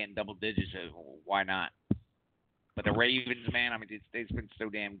like that getting double digits, why not? But the Ravens, man, I mean, they've been so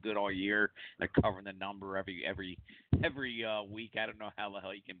damn good all year. They're covering the number every week. I don't know how the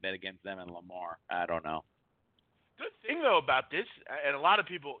hell you can bet against them and Lamar. I don't know. Good thing though about this, and a lot of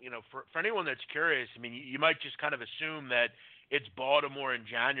people, for anyone that's curious, I mean, you might just kind of assume that it's Baltimore in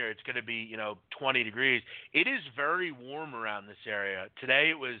January. It's going to be 20 degrees. It is very warm around this area. Today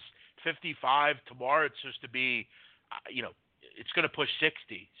it was 55. Tomorrow it's supposed to be, it's going to push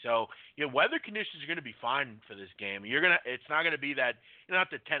 60. So, weather conditions are going to be fine for this game. It's not going to be that,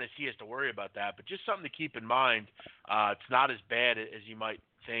 not that Tennessee has to worry about that, but just something to keep in mind. It's not as bad as you might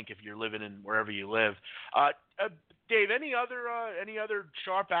think if you're living in wherever you live. Dave, any other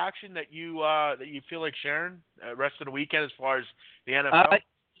sharp action that you feel like sharing rest of the weekend as far as the NFL?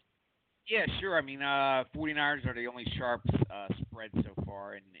 Yeah, sure. I mean, 49ers are the only sharp spread so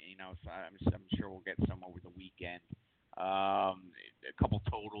far, and so I'm sure we'll get some over the weekend. A couple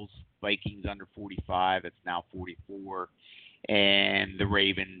totals: Vikings under 45. That's now 44, and the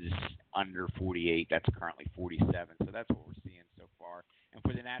Ravens under 48. That's currently 47. So that's what we're seeing so far. And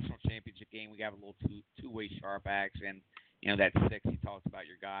for the national championship game, we got a little two-way sharp action. That 6. He talks about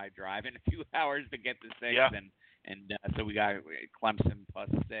your guy driving a few hours to get the 6, yeah. and so we got Clemson plus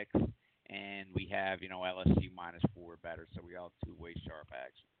 6, and we have LSU -4 better. So we all have two-way sharp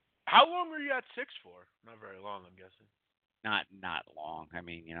action. How long were you at 6 for? Not very long, I'm guessing. Not long. I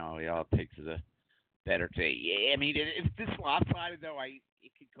mean, all it takes is a better to. Yeah, I mean, if this lopsided though, it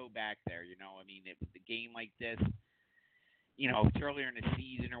could go back there. I mean, if the game like this, it's earlier in the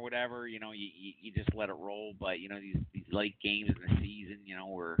season or whatever, you just let it roll. But these late games in the season,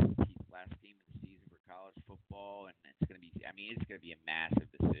 were the last game of the season for college football, and it's gonna be. I mean, it's gonna be a massive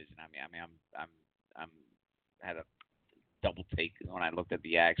decision. I mean, I'm had a double take when I looked at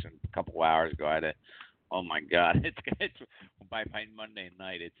the action a couple hours ago. I had a, oh my God, it's by Monday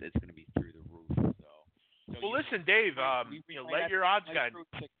night, it's going to be through the roof. So well, listen, Dave, let your odds guy.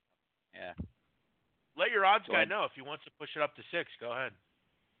 Yeah. Let your odds guy know if he wants to push it up to 6. Go ahead.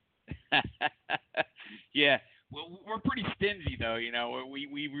 Yeah. Well, we're pretty stingy though. We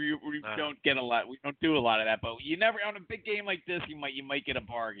don't get a lot. We don't do a lot of that. But you never on a big game like this, you might get a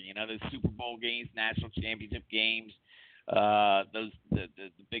bargain. The Super Bowl games, national championship games. The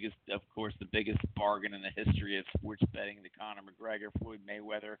biggest, of course, the biggest bargain in the history of sports betting, the Conor McGregor, Floyd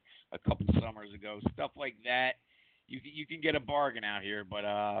Mayweather, a couple summers ago, stuff like that. You can get a bargain out here, but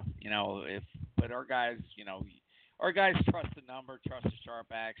but our guys, trust the number, trust the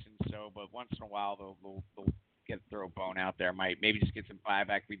sharp action. So, but once in a while they'll throw a bone out there. Maybe just get some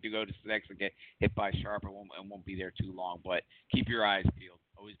buyback. We do go to 6 and get hit by sharp, it won't be there too long. But keep your eyes peeled.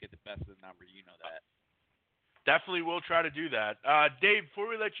 Always get the best of the number. You know that. Definitely will try to do that. Dave, before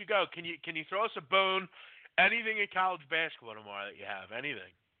we let you go, can you throw us a bone? Anything in college basketball tomorrow that you have?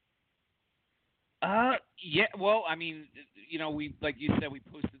 Anything? Yeah. Well, I mean, we like you said, we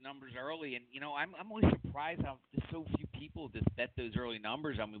posted numbers early, and I'm always surprised how there's so few people just bet those early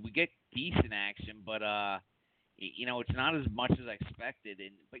numbers. I mean, we get decent action, but it's not as much as I expected.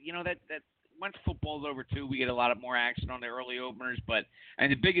 But that once football's over too, we get a lot more action on the early openers. But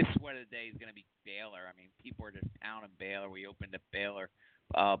the biggest sweat of the day is going to be Baylor. I mean, people are just pounding Baylor. We opened at Baylor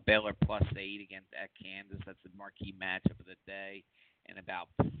 +8 at Kansas. That's the marquee matchup of the day. And about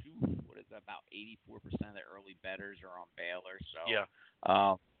 84% of the early bettors are on Baylor. So yeah,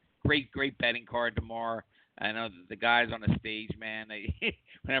 great betting card tomorrow. I know the guys on the stage, man. They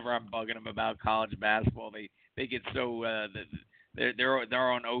whenever I'm bugging them about college basketball, they get so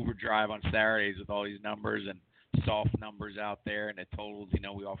they're on overdrive on Saturdays with all these numbers and soft numbers out there and the totals.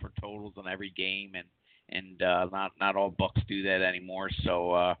 We offer totals on every game, and not all books do that anymore.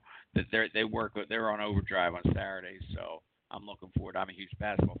 So they're on overdrive on Saturdays. So I'm looking forward. I'm a huge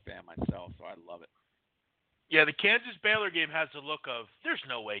basketball fan myself, so I love it. Yeah, the Kansas-Baylor game has the look of there's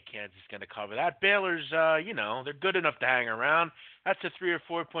no way Kansas is going to cover that. Baylor's, they're good enough to hang around. That's a 3 or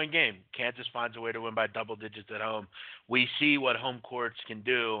 4 point game. Kansas finds a way to win by double digits at home. We see what home courts can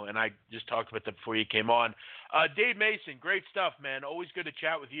do, and I just talked about that before you came on. Dave Mason, great stuff, man. Always good to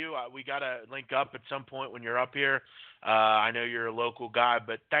chat with you. We got to link up at some point when you're up here. I know you're a local guy,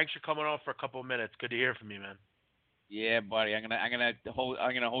 but thanks for coming on for a couple of minutes. Good to hear from you, man. Yeah, buddy. I'm gonna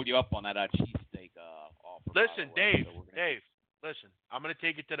hold you up on that cheesesteak offer. Listen, Dave. Listen, I'm gonna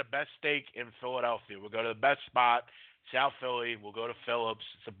take you to the best steak in Philadelphia. We'll go to the best spot, South Philly. We'll go to Phillips.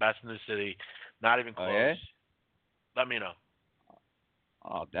 It's the best in the city. Not even close. Oh, yeah? Let me know.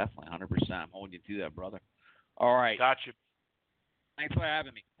 Oh, definitely, 100%. I'm holding you to that, brother. All right. Got you. Thanks for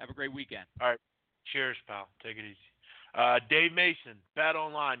having me. Have a great weekend. All right. Cheers, pal. Take it easy. Dave Mason,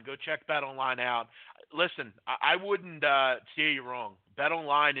 BetOnline. Go check BetOnline out. Listen, I wouldn't steer you wrong.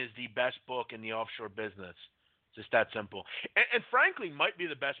 BetOnline is the best book in the offshore business. It's just that simple. And frankly, might be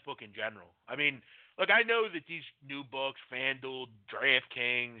the best book in general. I mean, look, I know that these new books, FanDuel,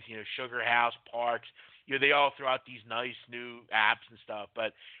 DraftKings, Sugar House, Parks, they all throw out these nice new apps and stuff.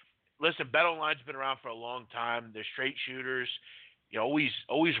 But listen, BetOnline's been around for a long time. They're straight shooters. Always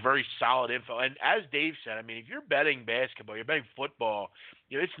very solid info. And as Dave said, I mean, if you're betting basketball, you're betting football,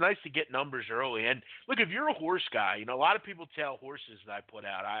 it's nice to get numbers early. And look, if you're a horse guy, a lot of people tell horses that I put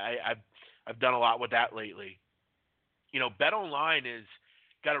out. I've done a lot with that lately. BetOnline is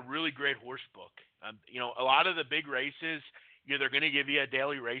got a really great horse book. A lot of the big races, they're going to give you a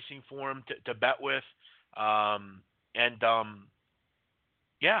daily racing form to bet with. I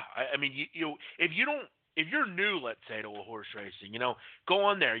mean, if you're new, let's say, to a horse racing, go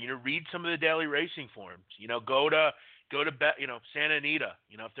on there, read some of the daily racing forms, go to bet, Santa Anita,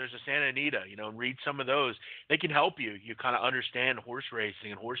 if there's a Santa Anita, and read some of those. They can help you. You kind of understand horse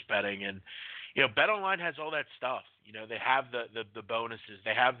racing and horse betting. And, BetOnline has all that stuff. They have the bonuses.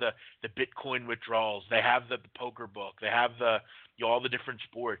 They have the Bitcoin withdrawals. They have the poker book. They have all the different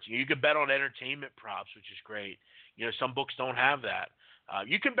sports. You can bet on entertainment props, which is great. Some books don't have that.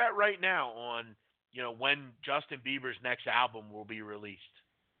 You can bet right now on, when Justin Bieber's next album will be released,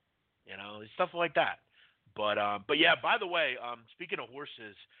 stuff like that. But yeah, by the way, speaking of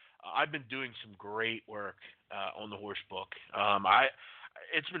horses, I've been doing some great work on the horse book.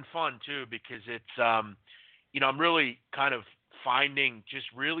 It's been fun too, because it's, I'm really kind of finding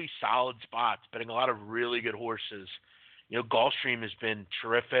just really solid spots, betting a lot of really good horses. Gulfstream has been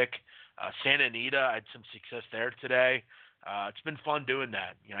terrific. Santa Anita, I had some success there today. It's been fun doing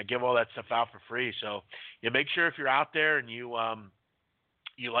that. I give all that stuff out for free. So make sure if you're out there and you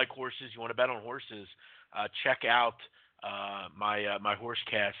like horses, you want to bet on horses, check out my horse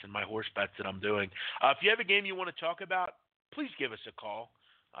cast and my horse bets that I'm doing. If you have a game you want to talk about, please give us a call.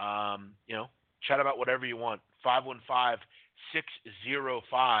 Chat about whatever you want.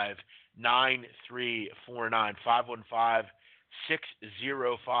 515-605-9349.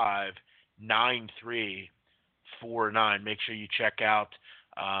 515-605-9349. Make sure you check out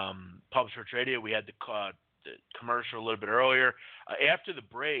Pub Sports Radio. We had the commercial a little bit earlier. After the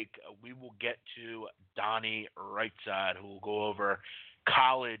break, we will get to Donnie Rightside, who will go over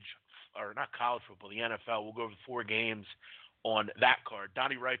not college football, the NFL. We'll go over the 4 games on that card.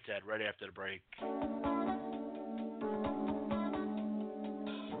 Donnie Rightside right after the break.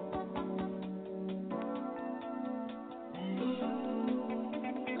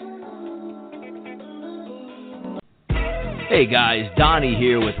 Hey guys, Donnie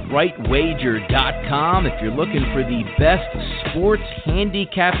here with RightWager.com. If you're looking for the best sports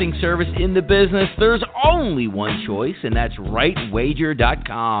handicapping service in the business, there's only one choice, and that's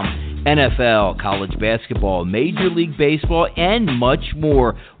RightWager.com. NFL, college basketball, Major League Baseball, and much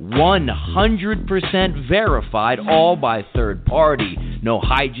more. 100% verified, all by third party. No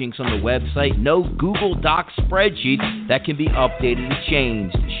hijinks on the website, no Google Docs spreadsheets that can be updated and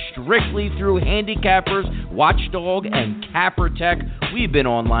changed. Strictly through handicappers, Watchdog, and Capper Tech. We've been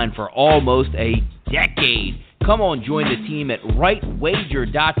online for almost a decade. Come on, join the team at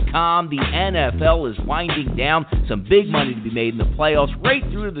RightWager.com. The NFL is winding down. Some big money to be made in the playoffs right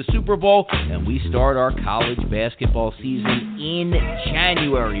through to the Super Bowl. And we start our college basketball season in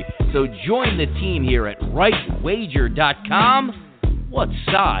January. So join the team here at RightWager.com. What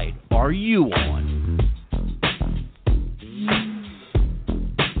side are you on?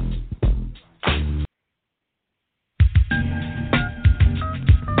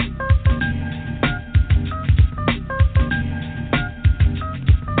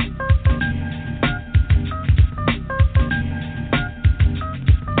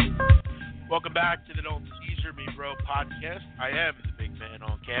 Welcome back to the Don't Teaser Me Bro podcast. I am the big man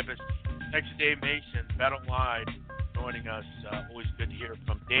on campus. Thanks to Dave Mason, BetOnline, joining us. Always good to hear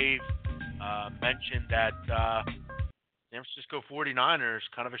from Dave. Mentioned that San Francisco 49ers,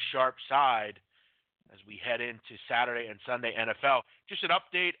 kind of a sharp side as we head into Saturday and Sunday NFL. Just an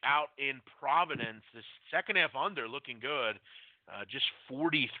update out in Providence. The second half under looking good. Just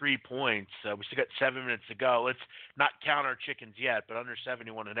 43 points. We still got 7 minutes to go. Let's not count our chickens yet, but under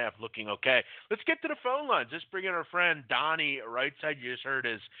 71.5 looking okay. Let's get to the phone lines. Let's bring in our friend Donnie Rightside. You just heard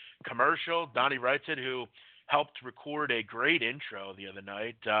his commercial. Donnie Rightside, who helped record a great intro the other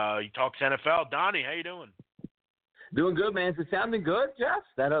night. He talks NFL. Donnie, how you doing? Doing good, man. Is it sounding good, Jeff?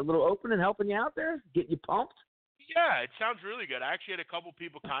 That a little opening helping you out there? Getting you pumped? Yeah, it sounds really good. I actually had a couple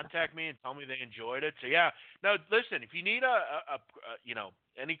people contact me and tell me they enjoyed it. So yeah, no, listen, if you need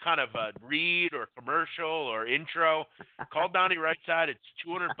any kind of a read or commercial or intro, call Donnie Rightside. It's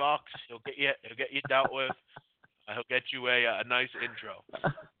 $200. He'll get you dealt with. He'll get you a nice intro.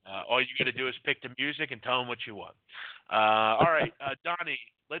 All you got to do is pick the music and tell him what you want. All right, Donnie,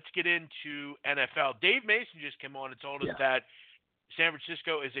 let's get into NFL. Dave Mason just came on and told us that San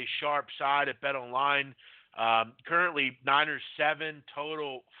Francisco is a sharp side at BetOnline. Currently Niners 7,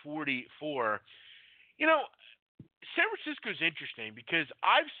 total 44. You know, San Francisco's interesting because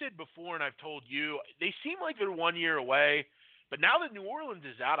I've said before and I've told you they seem like they're 1 year away, but now that New Orleans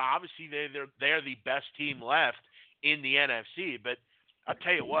is out, obviously they're the best team left in the NFC. But I'll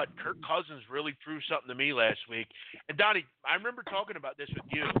tell you what, Kirk Cousins really proved something to me last week. And Donnie, I remember talking about this with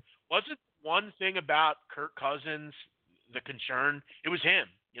you. Wasn't one thing about Kirk Cousins the concern? It was him.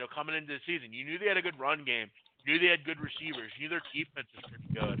 Coming into the season, you knew they had a good run game. You knew they had good receivers. You knew their defense was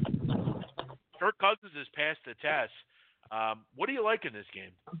pretty good. Kirk Cousins has passed the test. What do you like in this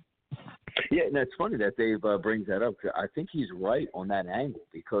game? Yeah, and it's funny that Dave brings that up. I think he's right on that angle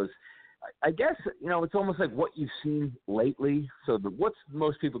because I guess, it's almost like what you've seen lately. So what's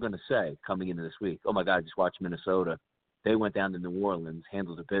most people going to say coming into this week? Oh, my God, I just watched Minnesota. They went down to New Orleans,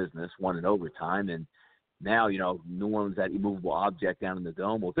 handled the business, won in overtime, and now, New Orleans, that immovable object down in the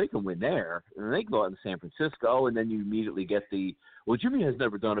Dome, well, if they can win there, and then they can go out in San Francisco, and then you immediately get Jimmy has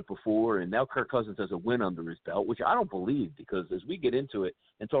never done it before, and now Kirk Cousins has a win under his belt, which I don't believe, because as we get into it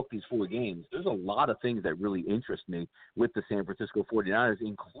and talk these 4 games, there's a lot of things that really interest me with the San Francisco 49ers,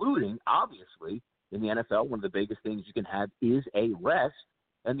 including, obviously, in the NFL, one of the biggest things you can have is a rest.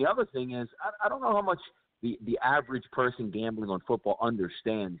 And the other thing is, I don't know how much the average person gambling on football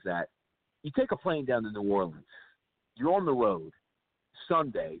understands that. You take a plane down to New Orleans. You're on the road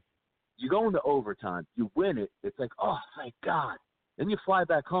Sunday. You go into overtime. You win it. It's like, oh, thank God. Then you fly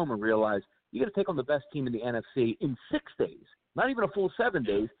back home and realize you got to take on the best team in the NFC in 6 days, not even a full 7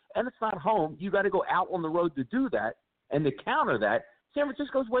 days, and it's not home. You got to go out on the road to do that. And to counter that, San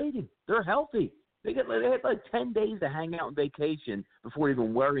Francisco's waiting. They're healthy. They had like 10 days to hang out on vacation before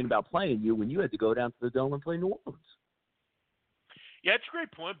even worrying about playing you when you had to go down to the Dome and play New Orleans. Yeah, it's a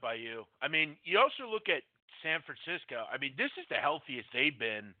great point by you. I mean, you also look at San Francisco. I mean, this is the healthiest they've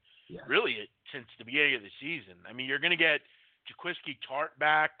been really since the beginning of the season. I mean, you're going to get Jaquiski Tart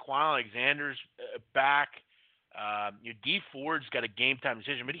back, Quan Alexander's back. D Ford's got a game-time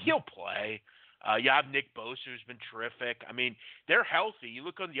decision, but he'll play. You have Nick Bosa, who's been terrific. I mean, they're healthy. You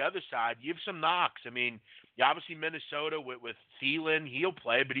look on the other side, you have some knocks. I mean, you obviously Minnesota with Thielen, he'll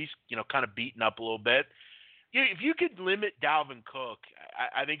play, but he's kind of beaten up a little bit. If you could limit Dalvin Cook,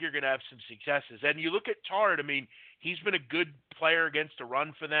 I think you're going to have some successes. And you look at Tart, I mean, he's been a good player against the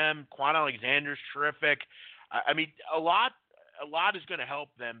run for them. Quan Alexander's terrific. I mean, a lot is going to help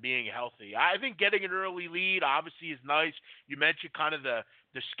them being healthy. I think getting an early lead obviously is nice. You mentioned kind of the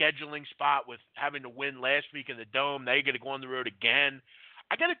scheduling spot with having to win last week in the Dome. Now you got to go on the road again.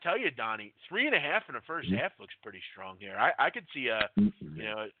 I got to tell you, Donnie, 3.5 in the first half looks pretty strong here. I could see a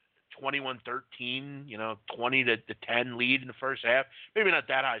 21-13, 20-10 lead in the first half. Maybe not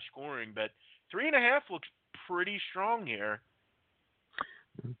that high scoring, but 3.5 looks pretty strong here.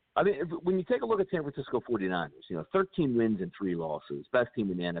 I mean, when you take a look at San Francisco 49ers, 13 wins and 3 losses, best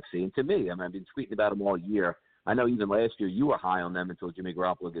team in the NFC. And to me, I mean, I've been tweeting about them all year. I know even last year you were high on them until Jimmy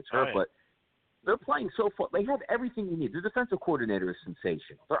Garoppolo gets hurt, but they're playing so far. They have everything you need. Their defensive coordinator is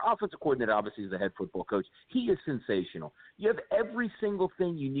sensational. Their offensive coordinator, obviously, is the head football coach. He is sensational. You have every single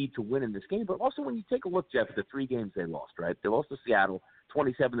thing you need to win in this game. But also, when you take a look, Jeff, at the 3 games they lost, right? They lost to Seattle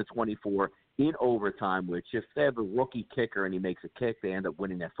 27-24 in overtime, which if they have a rookie kicker and he makes a kick, they end up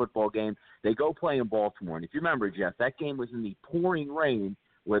winning that football game. They go play in Baltimore. And if you remember, Jeff, that game was in the pouring rain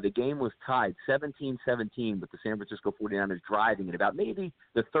where the game was tied 17-17 with the San Francisco 49ers driving at about maybe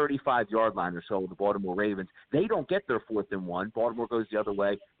the 35-yard line or so with the Baltimore Ravens. They don't get their 4th and 1. Baltimore goes the other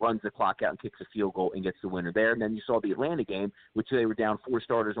way, runs the clock out and kicks a field goal and gets the winner there. And then you saw the Atlanta game, which they were down 4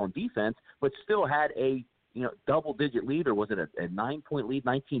 starters on defense, but still had a double-digit lead, or was it a 9-point lead,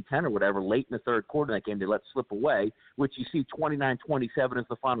 19-10 or whatever, late in the third quarter in that game they let slip away, which you see 29-27 as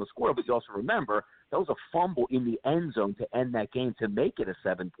the final score. But you also remember That was a fumble in the end zone to end that game to make it a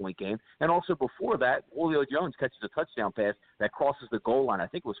 7-point game. And also before that, Julio Jones catches a touchdown pass that crosses the goal line. I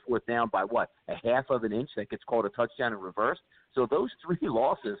think it was fourth down by, a half of an inch that gets called a touchdown in reverse. So those 3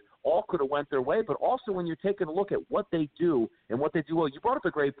 losses all could have went their way. But also when you're taking a look at what they do and what they do well, you brought up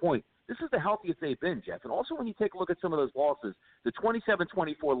a great point. This is the healthiest they've been, Jeff. And also when you take a look at some of those losses, the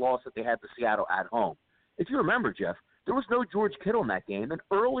 27-24 loss that they had to Seattle at home. If you remember, Jeff, there was no George Kittle in that game. And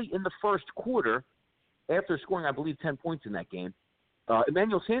early in the first quarter, after scoring, I believe, 10 points in that game,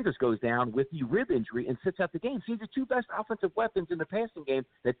 Emmanuel Sanders goes down with the rib injury and sits out the game. So these are 2 best offensive weapons in the passing game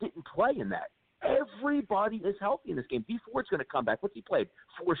that didn't play in that. Everybody is healthy in this game. D Ford's going to come back. What's he played?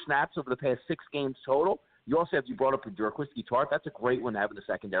 4 snaps over the past 6 games total. You also have, you brought up the Dirkwiski Tart. That's a great one to have in the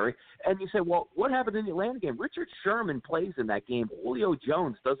secondary. And you say, well, what happened in the Atlanta game? Richard Sherman plays in that game. Julio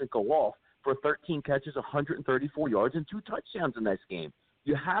Jones doesn't go off for 13 catches, 134 yards, and 2 touchdowns in this game.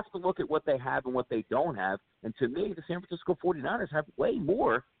 You have to look at what they have and what they don't have. And to me, the San Francisco 49ers have way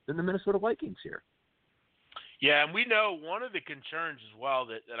more than the Minnesota Vikings here. Yeah, and we know one of the concerns as well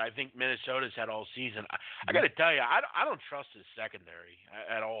that I think Minnesota's had all season. I got to tell you, I don't trust his secondary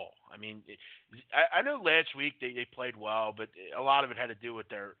at all. I mean, I know last week they played well, but a lot of it had to do with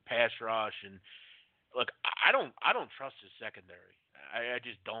their pass rush. And look, I don't trust his secondary. I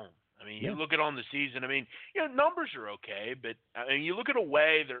just don't. I mean, you look at on the season. I mean, numbers are okay, but I mean, you look at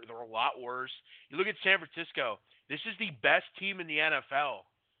away, they're a lot worse. You look at San Francisco. This is the best team in the NFL.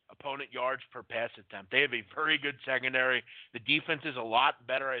 Opponent yards per pass attempt. They have a very good secondary. The defense is a lot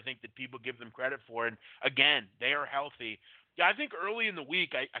better, I think, than people give them credit for. And again, they are healthy. Yeah, I think early in the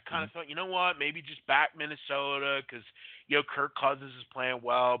week, I kind of thought, you know what, maybe just back Minnesota because Kirk Cousins is playing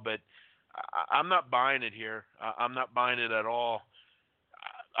well. But I'm not buying it here. I'm not buying it at all.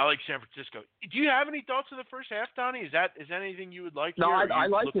 I like San Francisco. Do you have any thoughts on the first half, Donnie? Is anything you would like? No, here, I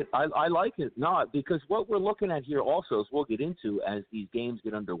like it. I like it. No, because what we're looking at here also is we'll get into as these games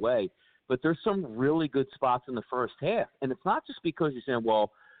get underway. But there's some really good spots in the first half, and it's not just because you're saying,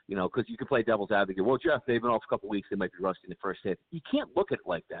 well, because you can play devil's advocate. Well, Jeff, they've been off a couple of weeks. They might be rusty in the first half. You can't look at it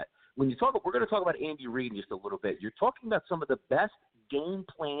like that. When you talk, we're going to talk about Andy Reid in just a little bit. You're talking about some of the best game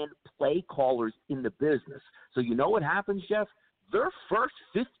plan play callers in the business. So you know what happens, Jeff? Their first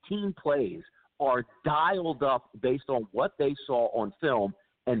 15 plays are dialed up based on what they saw on film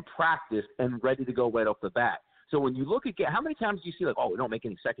and practice and ready to go right off the bat. So when you look at how many times do you see we don't make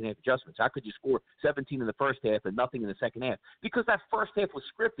any second half adjustments? How could you score 17 in the first half and nothing in the second half? Because that first half was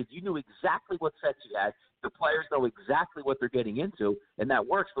scripted. You knew exactly what sets you had. The players know exactly what they're getting into, and that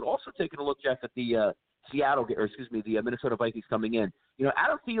works. But also taking a look, Jeff, at the the Minnesota Vikings coming in.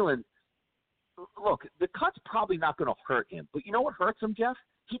 Adam Thielen. Look, the cut's probably not going to hurt him. But you know what hurts him, Jeff?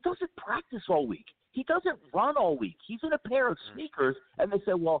 He doesn't practice all week. He doesn't run all week. He's in a pair of sneakers, and they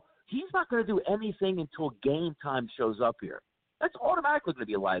say, well, he's not going to do anything until game time shows up here. That's automatically going to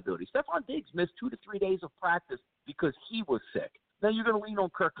be a liability. Stephon Diggs missed 2 to 3 days of practice because he was sick. Now you're going to lean on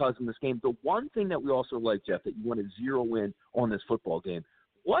Kirk Cousins in this game. The one thing that we also like, Jeff, that you want to zero in on this football game,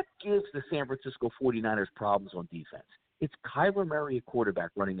 what gives the San Francisco 49ers problems on defense? It's Kyler Murray, a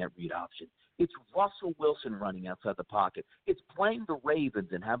quarterback, running that read option. It's Russell Wilson running outside the pocket. It's playing the Ravens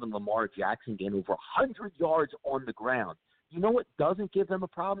and having Lamar Jackson gain over 100 yards on the ground. You know what doesn't give them a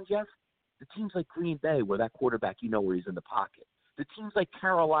problem, Jeff? The teams like Green Bay, where that quarterback, where he's in the pocket. The teams like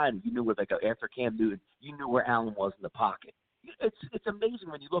Carolina, where after Cam Newton, you knew where Allen was in the pocket. It's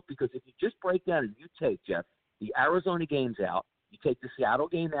amazing when you look, because if you just break down and you take, Jeff, the Arizona games out, you take the Seattle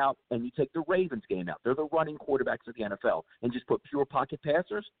game out, and you take the Ravens game out. They're the running quarterbacks of the NFL. And just put pure pocket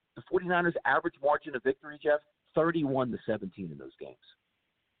passers. The 49ers' average margin of victory, Jeff, 31-17 in those games.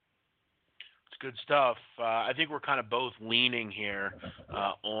 It's good stuff. I think we're kind of both leaning here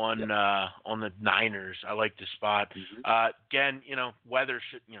on the Niners. I like the spot. Again, weather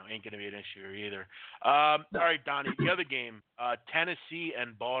ain't going to be an issue here either. All right, Donnie, the other game, Tennessee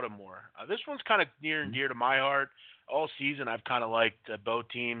and Baltimore. This one's kind of near and dear to my heart. All season, I've kind of liked both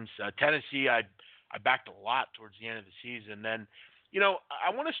teams. Tennessee, I backed a lot towards the end of the season. Then,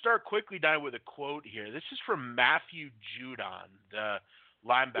 I want to start quickly, Donnie, with a quote here. This is from Matthew Judon, the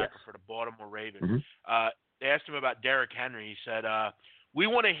linebacker for the Baltimore Ravens. They asked him about Derrick Henry. He said, we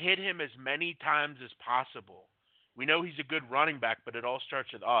want to hit him as many times as possible. We know he's a good running back, but it all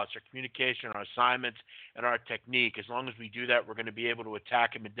starts with us, our communication, our assignments, and our technique. As long as we do that, we're going to be able to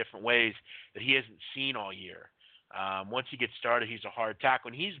attack him in different ways that he hasn't seen all year. Once he gets started, he's a hard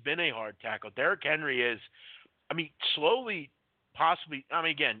tackle, and he's been a hard tackle. Derrick Henry is, slowly, possibly.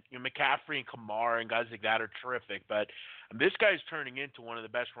 Again, McCaffrey and Kamara and guys like that are terrific, but This guy's turning into one of the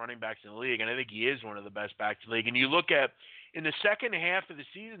best running backs in the league, and I think he is one of the best backs in the league. And you look at in the second half of the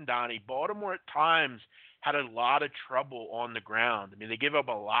season, Donnie, Baltimore at times had a lot of trouble on the ground. I mean, they gave up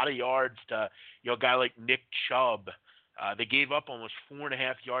a lot of yards to a guy like Nick Chubb. They gave up almost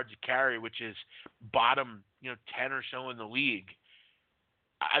 4.5 yards a carry, which is bottom 10 or so in the league.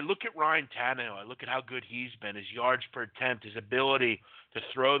 I look at Ryan Tannehill. I look at how good he's been, his yards per attempt, his ability to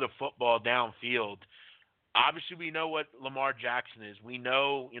throw the football downfield. Obviously, we know what Lamar Jackson is. We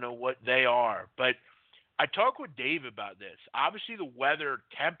know, what they are. But I talked with Dave about this. Obviously, the weather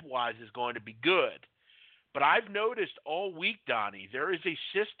temp-wise is going to be good. But I've noticed all week, Donnie, there is a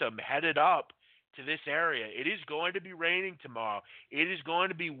system headed up to this area. It is going to be raining tomorrow. It is going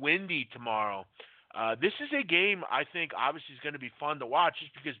to be windy tomorrow. This is a game I think obviously is going to be fun to watch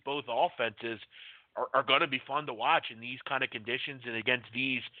just because both offenses are going to be fun to watch in these kind of conditions and against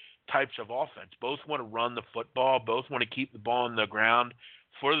these types of offense. Both want to run the football. Both want to keep the ball on the ground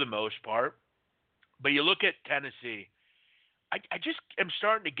for the most part. But you look at Tennessee, I just am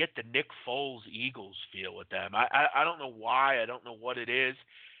starting to get the Nick Foles Eagles feel with them. I don't know why. I don't know what it is.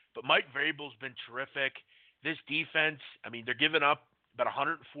 But Mike Vrabel's been terrific. This defense, I mean, they're giving up about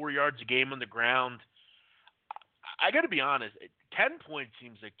 104 yards a game on the ground. I got to be honest, 10 points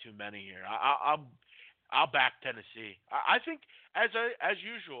seems like too many here. I'll back Tennessee. I think, as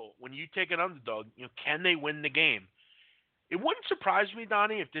usual, when you take an underdog, can they win the game? It wouldn't surprise me,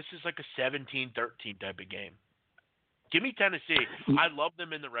 Donnie, if this is like a 17-13 type of game. Give me Tennessee. I love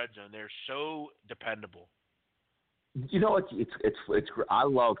them in the red zone. They're so dependable. You know, it's I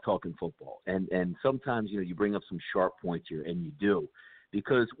love talking football, and sometimes you bring up some sharp points here, and you do,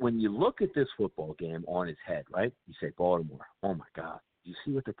 because when you look at this football game on its head, right? You say Baltimore, oh my God, you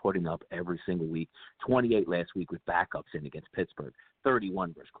see what they're putting up every single week. 28 last week with backups in against Pittsburgh,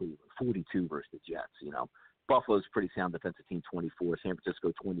 31 versus Cleveland, 42 versus the Jets. Buffalo's pretty sound defensive team, 24. San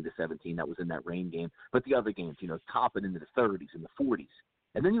Francisco 20-17. That was in that rain game, but the other games, topping into the 30s and the 40s,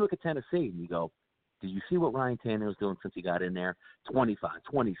 and then you look at Tennessee and you go, do you see what Ryan Tannehill's doing since he got in there? 25,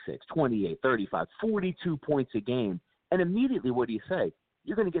 26, 28, 35, 42 points a game. And immediately, what do you say?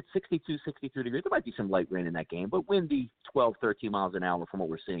 You're going to get 62, 63 degrees. There might be some light rain in that game, but windy 12, 13 miles an hour from what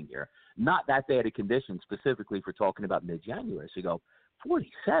we're seeing here. Not that bad a condition, specifically for talking about mid-January. So you go,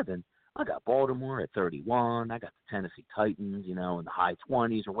 47? I got Baltimore at 31. I got the Tennessee Titans, in the high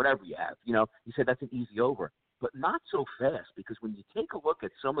 20s or whatever you have. You said that's an easy over. But not so fast, because when you take a look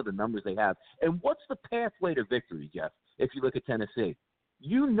at some of the numbers they have, and what's the pathway to victory, Jeff, if you look at Tennessee?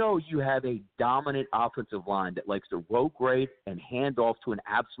 You have a dominant offensive line that likes to road grade and hand off to an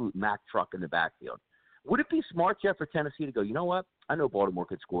absolute Mack truck in the backfield. Would it be smart, Jeff, for Tennessee to go, you know what? I know Baltimore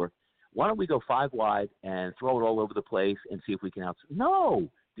could score. Why don't we go 5 wide and throw it all over the place and see if we can No.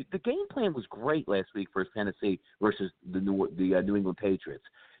 The game plan was great last week for Tennessee versus the New England Patriots.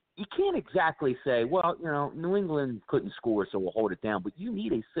 You can't exactly say, well, New England couldn't score, so we'll hold it down. But you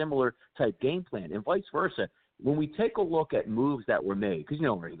need a similar type game plan, and vice versa. When we take a look at moves that were made, because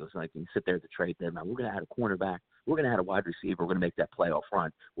where he goes, like, you sit there at the trade deadline, we're going to add a cornerback, we're going to add a wide receiver, we're going to make that play up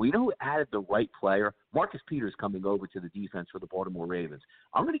front. Well, who added the right player? Marcus Peters coming over to the defense for the Baltimore Ravens.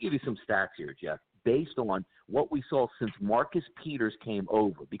 I'm going to give you some stats here, Jeff, based on what we saw since Marcus Peters came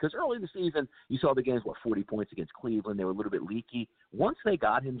over. Because early in the season, you saw the games, 40 points against Cleveland. They were a little bit leaky. Once they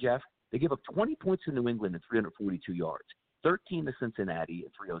got him, Jeff, they gave up 20 points to New England and 342 yards. 13 to Cincinnati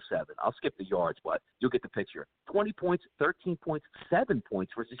at 307. I'll skip the yards, but you'll get the picture. 20 points, 13 points, 7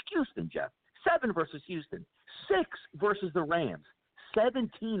 points versus Houston, Jeff. 7 versus Houston. 6 versus the Rams.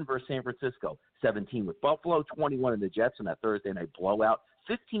 17 versus San Francisco. 17 with Buffalo. 21 in the Jets in that Thursday night blowout.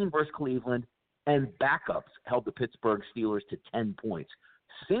 15 versus Cleveland. And backups held the Pittsburgh Steelers to 10 points.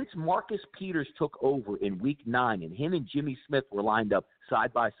 Since Marcus Peters took over in Week 9 and him and Jimmy Smith were lined up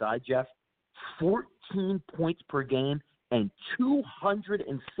side by side, Jeff, 14 points per game and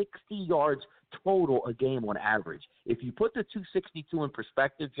 260 yards total a game on average. If you put the 262 in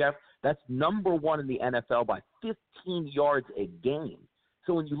perspective, Jeff, that's number 1 in the NFL by 15 yards a game.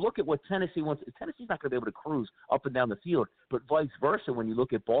 So when you look at what Tennessee wants, Tennessee's not going to be able to cruise up and down the field, but vice versa, when you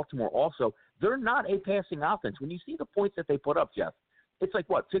look at Baltimore also, they're not a passing offense. When you see the points that they put up, Jeff, it's like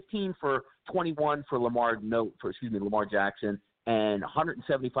 15 for 21 for Lamar Jackson, and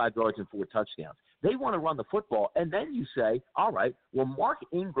 175 yards and 4 touchdowns. They want to run the football, and then you say, all right, well, Mark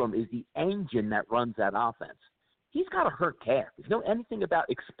Ingram is the engine that runs that offense. He's got a hurt calf. If you know anything about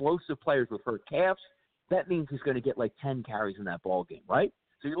explosive players with hurt calves, that means he's going to get 10 carries in that ball game, right?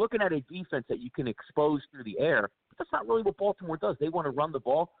 So you're looking at a defense that you can expose through the air, but that's not really what Baltimore does. They want to run the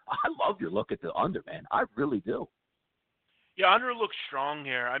ball. I love your look at the under, man. I really do. Yeah, under looks strong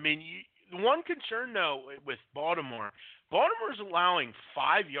here. I mean, the one concern, though, with Baltimore, Baltimore's allowing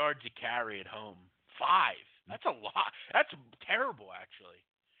 5 yards a carry at home. 5. That's a lot. That's terrible, actually.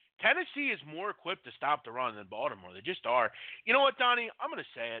 Tennessee is more equipped to stop the run than Baltimore. They just are. You know what, Donnie? I'm going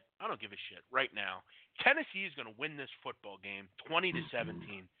to say it. I don't give a shit right now. Tennessee is going to win this football game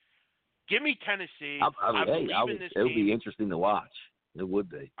 20-17. Give me Tennessee. It would be interesting to watch. It would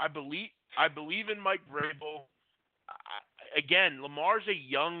be. I believe in Mike Vrabel. Again, Lamar's a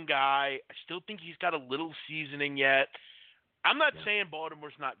young guy. I still think he's got a little seasoning yet. I'm not saying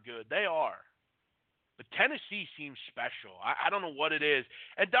Baltimore's not good. They are. But Tennessee seems special. I don't know what it is.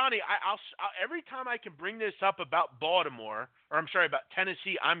 And, Donnie, I'll every time I can bring this up about Baltimore, or I'm sorry, about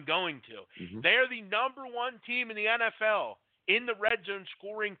Tennessee, I'm going to. Mm-hmm. They are the number 1 team in the NFL in the red zone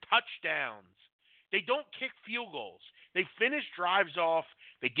scoring touchdowns. They don't kick field goals. They finish drives off.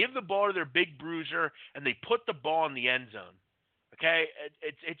 They give the ball to their big bruiser, and they put the ball in the end zone. Okay?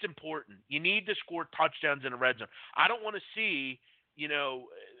 It's important. You need to score touchdowns in the red zone. I don't want to see,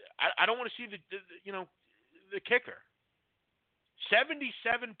 I don't want to see the kicker.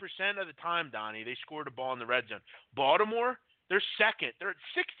 77% of the time, Donnie, they scored a ball in the red zone. Baltimore, they're second. They're at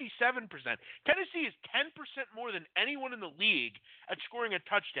 67%. Tennessee is 10% more than anyone in the league at scoring a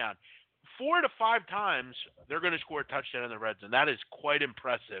touchdown. 4 to 5 times they're going to score a touchdown in the red zone. That is quite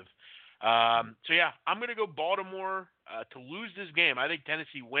impressive. I'm going to go Baltimore to lose this game. I think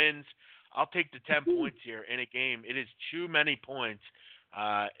Tennessee wins. I'll take the 10 points here in a game. It is too many points,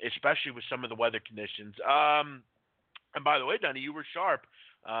 especially with some of the weather conditions. And by the way, Donnie, you were sharp.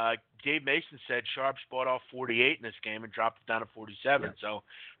 Dave Mason said Sharps bought off 48 in this game and dropped it down to 47. Yeah. So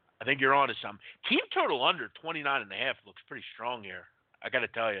I think you're on to something. Team total under 29.5 looks pretty strong here. I got to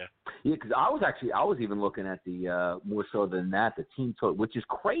tell you. Yeah, because I was even looking at the more so than that, the team total, which is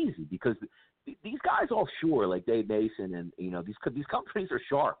crazy because these guys offshore, like Dave Mason, and these companies are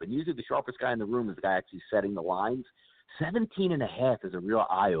sharp, and usually the sharpest guy in the room is the guy actually setting the lines. 17.5 is a real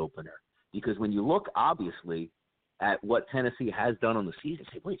eye opener because when you look obviously at what Tennessee has done on the season,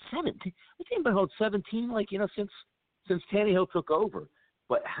 say, wait, 17? We think about 17, since Tannehill took over.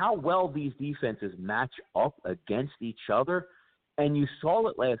 But how well these defenses match up against each other. And you saw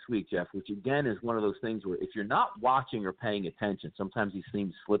it last week, Jeff, which again is one of those things where if you're not watching or paying attention, sometimes these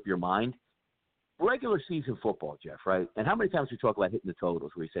things slip your mind. Regular season football, Jeff, right? And how many times we talk about hitting the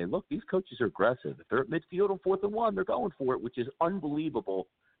totals where you say, look, these coaches are aggressive. If they're at midfield on 4th and 1, they're going for it, which is unbelievable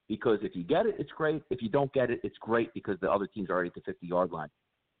because if you get it, it's great. If you don't get it, it's great because the other team's already at the 50-yard line.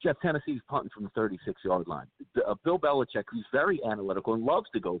 Jeff, Tennessee's punting from the 36-yard line. Bill Belichick, who's very analytical and loves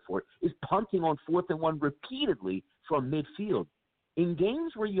to go for it, is punting on 4th and 1 repeatedly from midfield. In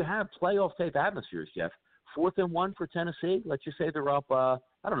games where you have playoff-type atmospheres, Jeff, 4th and 1 for Tennessee, let's just say they're up,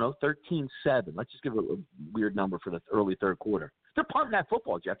 13-7. Let's just give a weird number for the early third quarter. They're punting that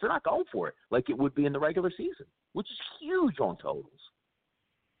football, Jeff. They're not going for it like it would be in the regular season, which is huge on totals.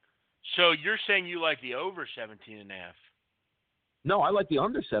 So you're saying you like the over 17.5? No, I like the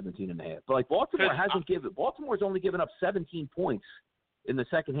under 17.5. But Baltimore's only given up 17 points in the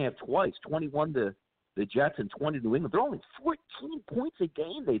second half twice, 21 to the Jets and 20 to New England. They're only 14 points a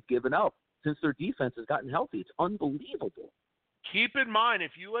game they've given up since their defense has gotten healthy. It's unbelievable. Keep in mind,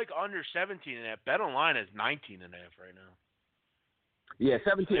 if you like under 17.5, BetOnline is 19.5 right now. Yeah,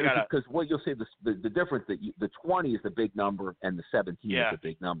 17 because what you'll say the difference that the 20 is the big number and the 17 is the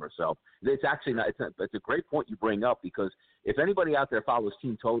big number. So it's actually not. It's a great point you bring up because if anybody out there follows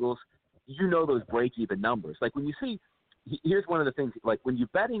team totals, those break-even numbers. Like when you see. Here's one of the things, like when you're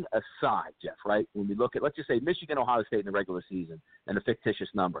betting a side, Jeff, right? When we look at, let's just say, Michigan, Ohio State in the regular season and a fictitious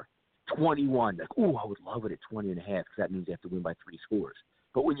number, 21. Like, I would love it at 20.5 because that means you have to win by 3 scores.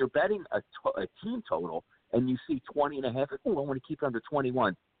 But when you're betting a team total and you see 20.5, like, I want to keep it under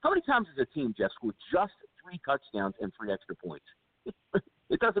 21. How many times does a team, Jeff, score just 3 touchdowns and 3 extra points?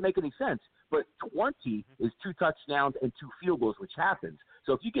 It doesn't make any sense. But 20 is 2 touchdowns and 2 field goals, which happens.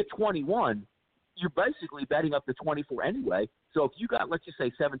 So if you get 21, you're basically betting up to 24 anyway. So if you got, let's just say,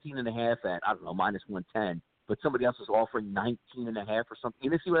 17.5 at, minus 110, but somebody else is offering 19.5 or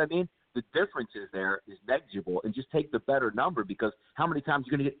something, you see what I mean? The difference is negligible, and just take the better number because how many times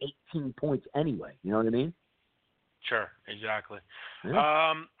you're going to get 18 points anyway? You know what I mean? Sure, exactly. Yeah.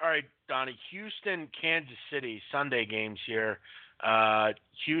 All right, Donnie, Houston, Kansas City, Sunday games here.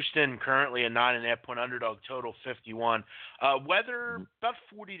 Houston currently a 9.5-point underdog, total 51. Weather about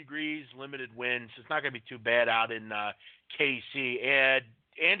 40 degrees, limited winds. It's not going to be too bad out in KC. And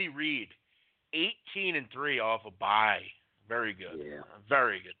Andy Reid, 18-3 off a bye. Very good. Yeah.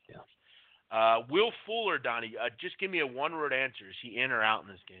 Very good. Yeah. Will Fuller, Donnie, just give me a one-word answer. Is he in or out in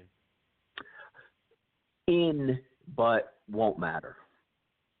this game? In, but won't matter.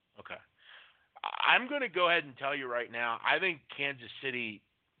 Okay. I'm going to go ahead and tell you right now, I think Kansas City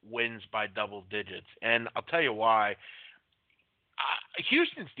wins by double digits, and I'll tell you why.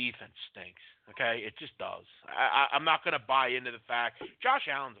 Houston's defense stinks. Okay, it just does. I'm not going to buy into the fact Josh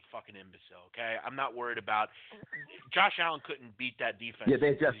Allen's a fucking imbecile. Okay, I'm not worried about Josh Allen couldn't beat that defense. Yeah,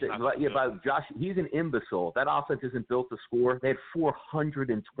 they just about Josh. He's an imbecile. That offense isn't built to score. They had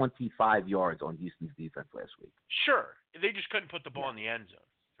 425 yards on Houston's defense last week. Sure, they just couldn't put the ball in the end zone.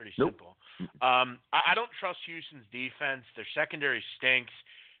 Pretty simple. I don't trust Houston's defense. Their secondary stinks.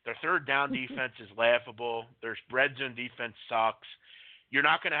 Their third down defense is laughable. Their red zone defense sucks. You're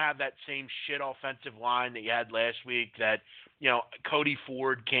not going to have that same shit offensive line that you had last week that, Cody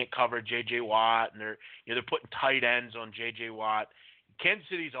Ford can't cover J.J. Watt, and they're putting tight ends on J.J. Watt. Kansas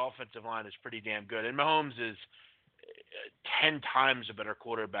City's offensive line is pretty damn good, and Mahomes is 10 times a better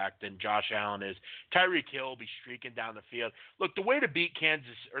quarterback than Josh Allen is. Tyreek Hill will be streaking down the field. Look, the way to beat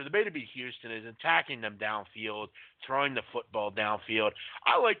Houston is attacking them downfield, throwing the football downfield.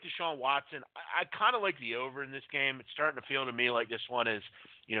 I like Deshaun Watson. I kind of like the over in this game. It's starting to feel to me like this one is,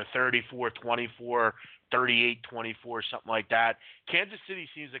 34-24, 38-24, something like that. Kansas City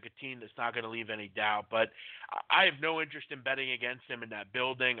seems like a team that's not going to leave any doubt, but I have no interest in betting against them in that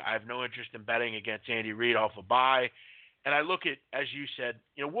building. I have no interest in betting against Andy Reid off a bye. And I look at, as you said,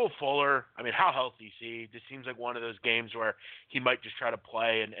 Will Fuller, how healthy is he? This seems like one of those games where he might just try to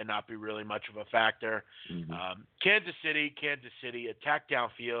play and not be really much of a factor. Mm-hmm. Kansas City, attack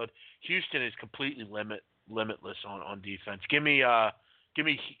downfield. Houston is completely limitless on defense. Give me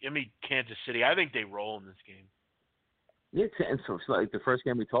Kansas City. I think they roll in this game. Yeah, and so like the first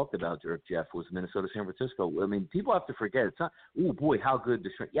game we talked about, Jeff, was Minnesota-San Francisco. People have to forget. It's not, oh, boy, how good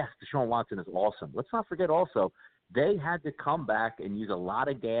Deshaun Watson is awesome. Let's not forget also, they had to come back and use a lot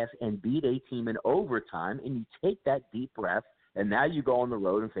of gas and beat a team in overtime, and you take that deep breath, and now you go on the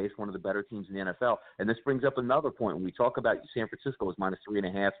road and face one of the better teams in the NFL. And this brings up another point. When we talk about San Francisco was minus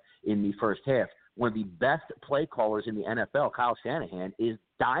 3.5 in the first half, one of the best play callers in the NFL, Kyle Shanahan, is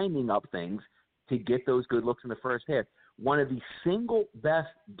diming up things to get those good looks in the first half. One of the single best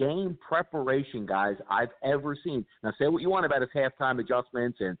game preparation guys I've ever seen. Now, say what you want about his halftime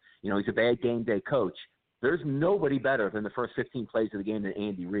adjustments and, he's a bad game day coach. There's nobody better than the first 15 plays of the game than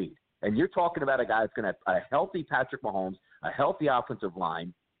Andy Reid. And you're talking about a guy that's going to have a healthy Patrick Mahomes, a healthy offensive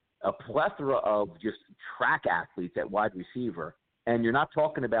line, a plethora of just track athletes at wide receiver. And you're not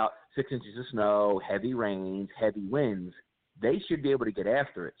talking about 6 inches of snow, heavy rains, heavy winds. They should be able to get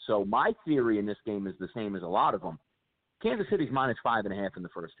after it. So my theory in this game is the same as a lot of them. Kansas City's minus 5.5 in the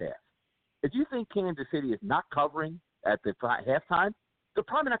first half. If you think Kansas City is not covering at the halftime, they're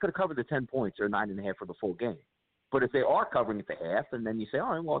probably not going to cover the 10 points or 9.5 for the full game. But if they are covering at the half, and then you say,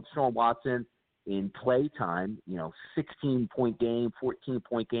 all right, well, Deshaun Watson in play time, 16-point game,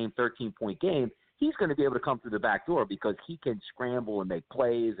 14-point game, 13-point game, he's going to be able to come through the back door because he can scramble and make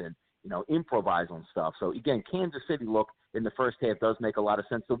plays and, improvise on stuff. So, again, Kansas City look in the first half does make a lot of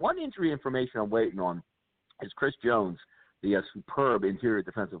sense. The one injury information I'm waiting on is Chris Jones, the superb interior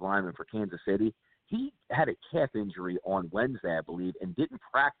defensive lineman for Kansas City. He had a calf injury on Wednesday, I believe, and didn't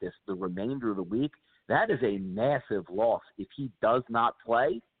practice the remainder of the week. That is a massive loss if he does not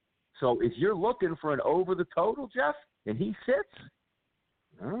play. So if you're looking for an over the total, Jeff, and he sits,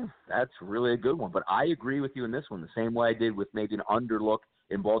 that's really a good one. But I agree with you in this one, the same way I did with maybe an underlook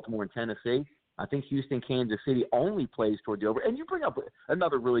in Baltimore and Tennessee. I think Houston, Kansas City only plays toward the over. And you bring up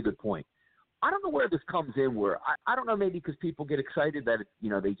another really good point. I don't know where this comes in where I don't know, maybe because people get excited that,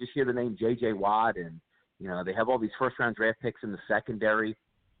 they just hear the name J.J. Watt and, they have all these first-round draft picks in the secondary.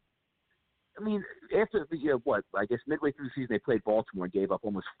 After I guess midway through the season they played Baltimore and gave up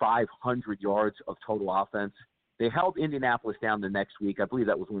almost 500 yards of total offense. They held Indianapolis down the next week. I believe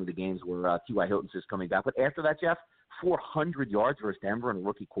that was one of the games where T.Y. Hilton's just coming back. But after that, Jeff, 400 yards versus Denver and a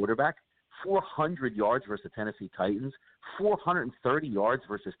rookie quarterback. 400 yards versus the Tennessee Titans, 430 yards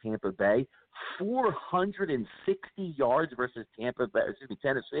versus Tampa Bay, 460 yards versus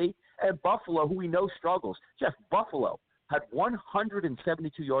Tennessee, and Buffalo, who we know struggles. Jeff, Buffalo had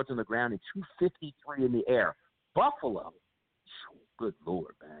 172 yards on the ground and 253 in the air. Buffalo, good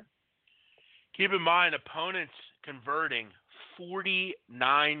Lord, man. Keep in mind, opponents converting 49%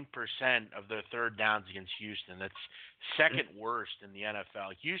 of their third downs against Houston. That's second worst in the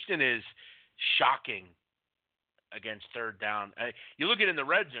NFL. Houston is shocking against third down. You look at it in the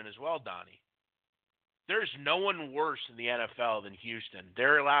red zone as well, Donnie. There's no one worse in the NFL than Houston.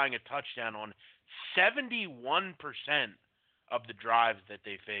 They're allowing a touchdown on 71% of the drives that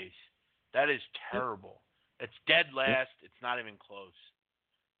they face. That is terrible. It's dead last. It's not even close.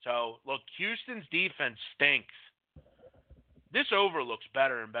 So, look, Houston's defense stinks. this over looks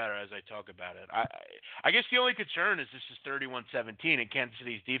better and better as I talk about it. I guess the only concern is this is 31-17, and Kansas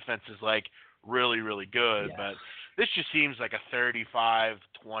City's defense is like really, really good. Yes. But this just seems like a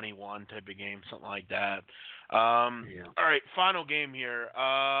 35-21 type of game, something like that. All right, final game here.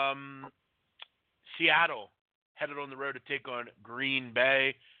 Seattle headed on the road to take on Green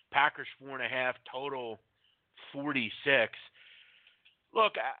Bay. Packers 4.5, total 46.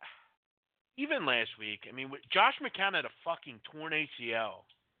 Look, even last week, I mean, Josh McCown had a fucking torn ACL.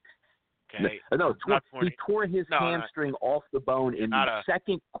 Okay. No, he tore his hamstring off the bone in the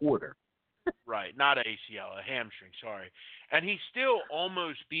second quarter. Right, not an ACL, a hamstring, sorry. And he still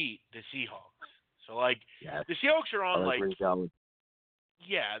almost beat the Seahawks. So, like, the Seahawks are on, they're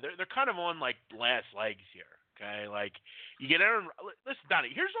kind of on, like, last legs here, okay? Like, you get Aaron – listen,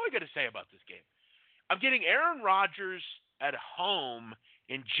 Donnie, here's all I got to say about this game. I'm getting Aaron Rodgers at home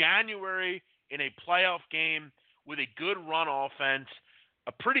in January in a playoff game with a good run offense,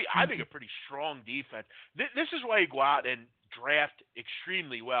 I think a pretty strong defense. This is why you go out and draft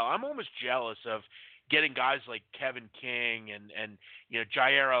extremely well. I'm almost jealous of getting guys like Kevin King and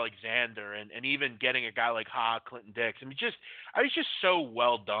Jair Alexander and even getting a guy like Clinton Dix. I mean, I was just so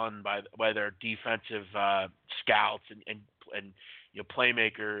well done by their defensive scouts and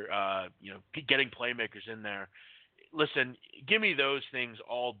playmaker, getting playmakers in there. Listen, give me those things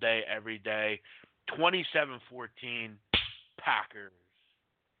all day, every day. 27-14, Packers.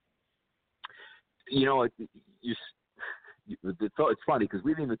 It's funny because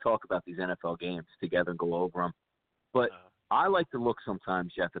we didn't even talk about these NFL games together and go over them. But I like to look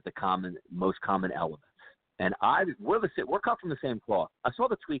sometimes, Jeff, at the most common elements. And we're cut from the same cloth. I saw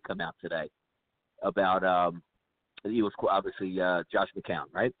the tweet come out today about the Eagles, obviously Josh McCown,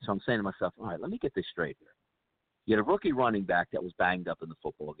 right? So I'm saying to myself, all right, let me get this straight here. You had a rookie running back that was banged up in the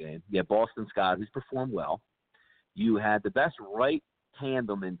football game. You had Boston Scott, who's performed well. You had the best right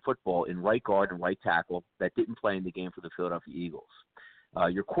tandem in football in right guard and right tackle that didn't play in the game for the Philadelphia Eagles.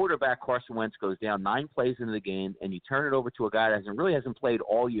 Your quarterback, Carson Wentz, goes down 9 plays into the game, and you turn it over to a guy that hasn't played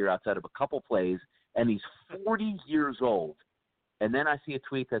all year outside of a couple plays, and he's 40 years old. And then I see a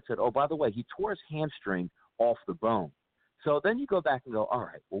tweet that said, oh, by the way, he tore his hamstring off the bone. So then you go back and go, all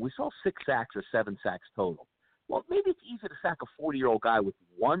right, well, we saw 6 sacks or 7 sacks total. Well, maybe it's easy to sack a 40-year-old guy with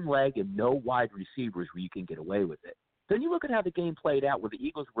one leg and no wide receivers where you can get away with it. Then you look at how the game played out where the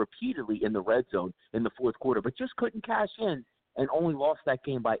Eagles repeatedly in the red zone in the fourth quarter, but just couldn't cash in and only lost that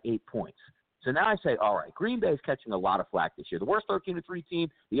game by 8 points. So now I say, all right, Green Bay is catching a lot of flack this year. The worst 13-3 team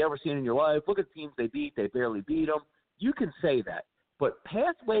you ever seen in your life. Look at the teams they beat. They barely beat them. You can say that. But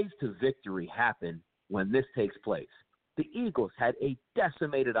pathways to victory happen when this takes place. The Eagles had a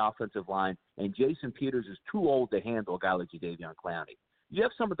decimated offensive line, and Jason Peters is too old to handle a guy like Jadeveon Clowney. You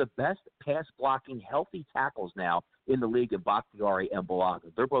have some of the best pass-blocking, healthy tackles now in the league in Bakhtiari and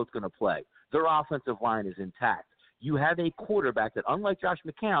Bulaga. They're both going to play. Their offensive line is intact. You have a quarterback that, unlike Josh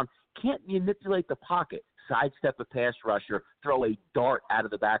McCown, can't manipulate the pocket, sidestep a pass rusher, throw a dart out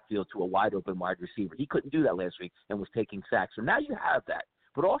of the backfield to a wide-open wide receiver. He couldn't do that last week and was taking sacks. So now you have that.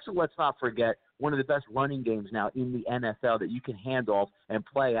 But also let's not forget one of the best running games now in the NFL that you can hand off, and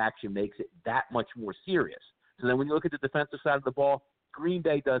play action makes it that much more serious. So then when you look at the defensive side of the ball, Green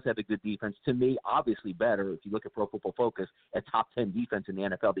Bay does have a good defense. To me, obviously better. If you look at Pro Football Focus, a top 10 defense in the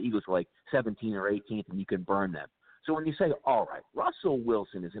NFL, the Eagles were like 17 or 18th, and you can burn them. So when you say, all right, Russell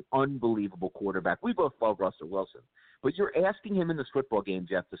Wilson is an unbelievable quarterback. We both love Russell Wilson. But you're asking him in this football game,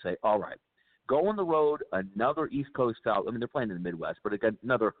 Jeff, to say, all right, go on the road, another East Coast style. I mean, they're playing in the Midwest, but again,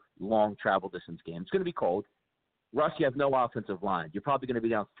 another long travel distance game. It's going to be cold. Russ, you have no offensive line. You're probably going to be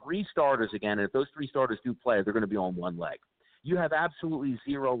down 3 starters again, and if those 3 starters do play, they're going to be on one leg. You have absolutely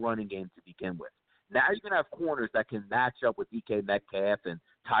zero running game to begin with. Now you're going to have corners that can match up with DK Metcalf and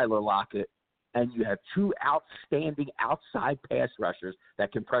Tyler Lockett, and you have 2 outstanding outside pass rushers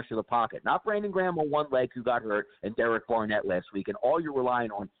that can pressure the pocket. Not Brandon Graham on one leg who got hurt and Derek Barnett last week, and all you're relying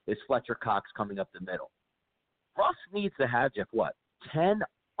on is Fletcher Cox coming up the middle. Russ needs to have, Jeff, 10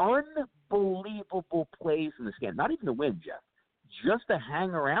 unbelievable plays in this game. Not even to win, Jeff, just to hang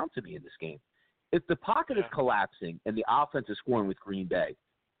around to be in this game. If the pocket is collapsing and the offense is scoring with Green Bay,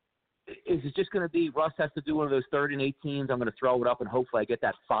 is it just going to be Russ has to do one of those 3rd and 18s? I'm going to throw it up and hopefully I get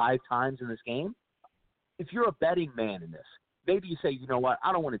that 5 times in this game. If you're a betting man in this, maybe you say, you know what,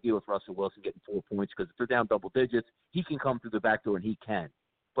 I don't want to deal with Russell Wilson getting 4 points because if they're down double digits, he can come through the back door and he can.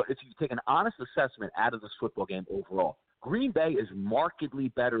 But if you take an honest assessment out of this football game overall, Green Bay is markedly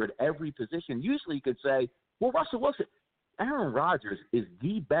better at every position. Usually you could say, well, Russell Wilson, Aaron Rodgers is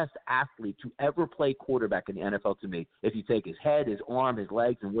the best athlete to ever play quarterback in the NFL to me. If you take his head, his arm, his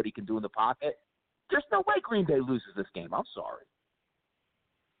legs, and what he can do in the pocket, there's no way Green Bay loses this game. I'm sorry.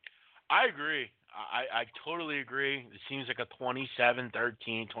 I agree. I totally agree. It seems like a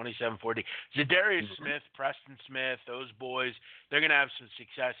 27-13, 27-40. Zadarius Smith, Preston Smith, those boys, they're going to have some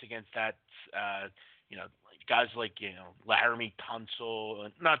success against that, guys like, Laramie Tunsil.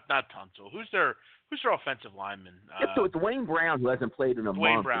 Not Tunsil. Who's their offensive lineman? So it's Dwayne Brown, who hasn't played in a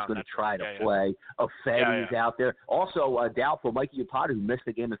month, is going to try to play. Fetty's out there. Also, doubtful, Mikey Upata, who missed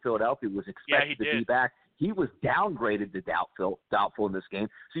the game in Philadelphia, was expected to be back. He was downgraded to doubtful in this game.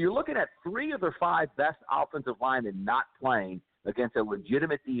 So you're looking at 3 of their 5 best offensive linemen not playing against a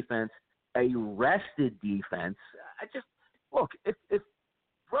legitimate defense, a rested defense. If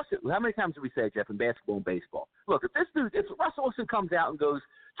Russell, how many times do we say, Jeff, in basketball and baseball? Look, if Russell Wilson comes out and goes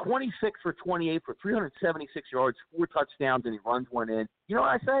 26 for 28 for 376 yards, 4 touchdowns, and he runs one in, you know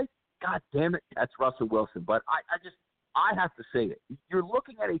what I say? God damn it, that's Russell Wilson. But I have to say it. You're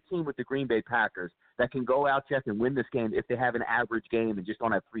looking at a team with the Green Bay Packers that can go out, Jeff, and win this game if they have an average game and just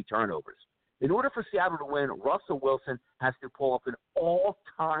don't have 3 turnovers. In order for Seattle to win, Russell Wilson has to pull up an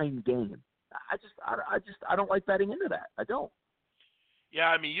all-time game. I don't like betting into that. I don't. Yeah,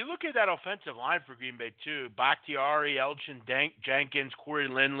 I mean, you look at that offensive line for Green Bay, too. Bakhtiari, Elgin Jenkins, Corey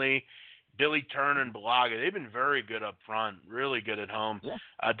Lindley, Billy Turner, and Balaga. They've been very good up front, really good at home. Yeah.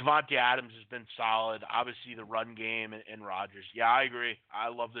 Devontae Adams has been solid. Obviously, the run game and Rodgers. Yeah, I agree. I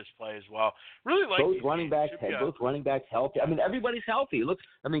love this play as well. Really like both running backs healthy. I mean, everybody's healthy.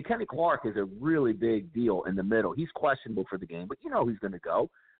 Kenny Clark is a really big deal in the middle. He's questionable for the game, but you know he's going to go.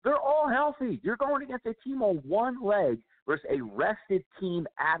 They're all healthy. You're going against a team on one leg versus a rested team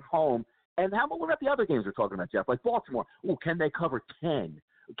at home. And what about the other games we're talking about, Jeff? Like Baltimore. Oh, can they cover 10?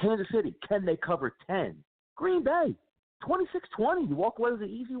 Kansas City, can they cover 10? Green Bay, 26-20. You walk away with an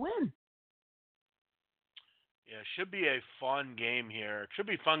easy win. Yeah, it should be a fun game here. It should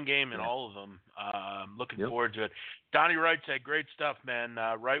be a fun game in all of them. Looking forward to it. Donnie Rightside, great stuff, man.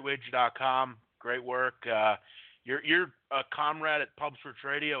 Rightwage.com, great work. You're a comrade at Pub Sports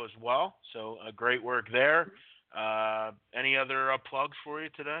Radio as well, so great work there. Any other plugs for you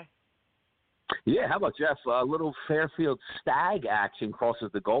today? Yeah, how about, Jeff? A little Fairfield Stag action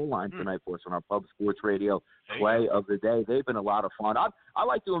crosses the goal line tonight for us on our Pub Sports Radio play of the day. They've been a lot of fun. I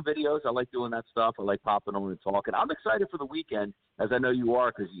like doing videos. I like doing that stuff. I like popping on and talking. I'm excited for the weekend, as I know you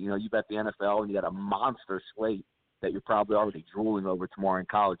are, because you bet the NFL and you got a monster slate that you're probably already drooling over tomorrow in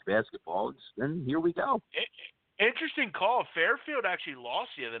college basketball. And here we go. Interesting call. Fairfield actually lost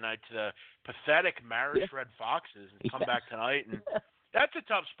the other night to the pathetic Marist Red Foxes and come back tonight. And that's a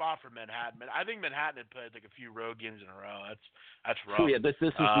tough spot for Manhattan. I think Manhattan had played like a few road games in a row. That's rough. Yeah, this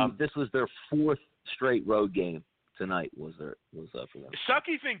was their 4th straight road game tonight. Was for them. The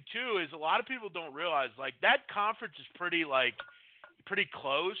sucky thing too is a lot of people don't realize that conference is pretty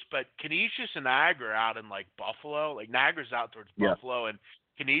close, but Canisius and Niagara are out in Buffalo. Niagara's out towards Buffalo and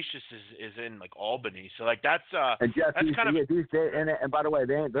Canisius is in Albany, so that's and Jeff, that's kind of. And by the way,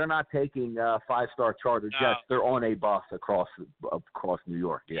 they're not taking 5-star charter jets. They're on a bus across New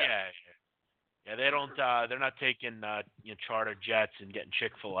York. Yeah. They don't. They're not taking charter jets and getting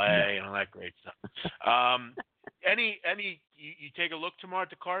Chick-fil-A and all that great stuff. You take a look tomorrow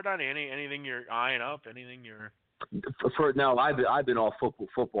at the card, Donnie? Anything you're eyeing up? Anything you're? No, I've been all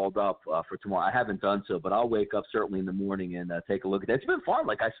footballed up for tomorrow. I haven't done so, but I'll wake up certainly in the morning and take a look at that. It's been fun.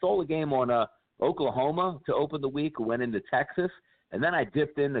 I stole a game on Oklahoma to open the week, went into Texas, and then I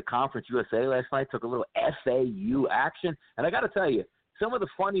dipped into Conference USA last night, took a little FAU action. And I got to tell you, some of the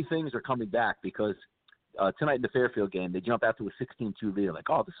funny things are coming back because tonight in the Fairfield game, they jump out to a 16-2 lead.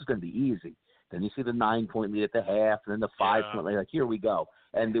 This is going to be easy. Then you see the 9-point lead at the half, and then the 5-point lead. Here we go.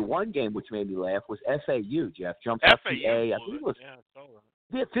 And the one game which made me laugh was FAU. Jeff jumped up to I think it was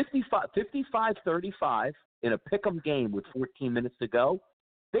 55-35 in a pick'em game with 14 minutes to go.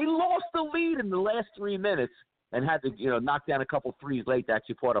 They lost the lead in the last 3 minutes and had to knock down a couple threes late to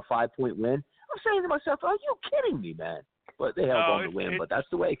actually pull out a 5-point win. I'm saying to myself, are you kidding me, man? But they held on to win. But that's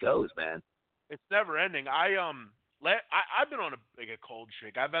the way it goes, man. It's never ending. I've been on a cold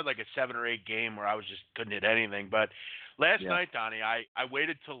streak. I've had a 7 or 8 game where I was just couldn't hit anything. But last night, Donnie, I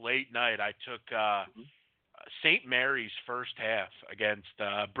waited till late night. I took St. Mary's first half against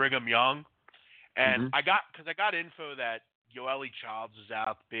Brigham Young, and I got info that Yoeli Childs was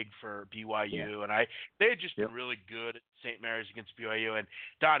out big for BYU, and they had just been really good at St. Mary's against BYU. And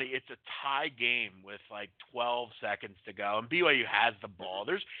Donnie, it's a tie game with 12 seconds to go, and BYU has the ball.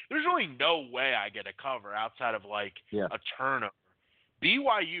 There's really no way I get a cover outside of a turnover.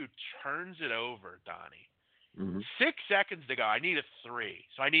 BYU turns it over, Donnie. 6 seconds to go. I need a 3,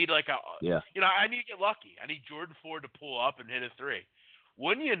 so I need I need to get lucky. I need Jordan Ford to pull up and hit a 3.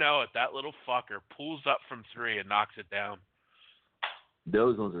 Wouldn't you know it, that little fucker pulls up from 3 and knocks it down.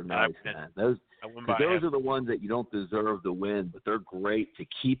 Those ones are nice, man. Those are the ones that you don't deserve to win, but they're great to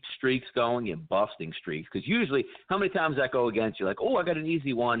keep streaks going and busting streaks. Because usually, how many times that go against you? Like, oh, I got an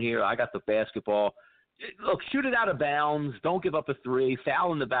easy one here. I got the basketball. Look, shoot it out of bounds. Don't give up a 3.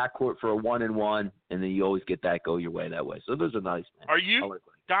 Foul in the backcourt for a 1-and-1, and then you always get that go your way that way. So those are nice, man. Are you,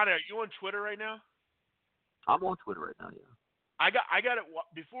 Donnie, are you on Twitter right now? I'm on Twitter right now, yeah. I got it.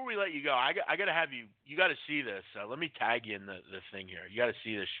 Before we let you go, I got to have you. You got to see this. Let me tag you in the thing here. You got to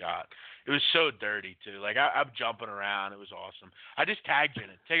see this shot. It was so dirty too. Like I'm jumping around. It was awesome. I just tagged you in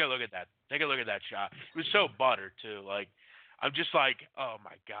it. Take a look at that. Take a look at that shot. It was so buttered too. Like I'm just like, oh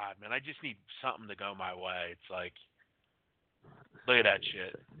my god, man. I just need something to go my way. It's like, look at that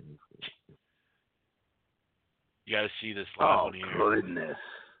shit. You got to see this live on here. Oh goodness.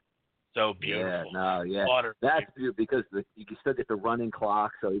 So beautiful. Yeah. That's beautiful because you can still get the running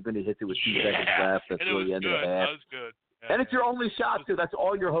clock. So even if he hits it with 2 seconds left, that's really the end of the half. That was good. Yeah, and it's your only shot too. That's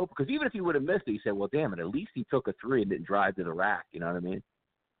all you're hoping. Because even if he would have missed it, you say, well, damn it, at least he took a 3 and didn't drive to the rack. You know what I mean?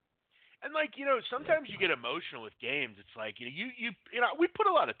 And like sometimes you get emotional with games. It's like you we put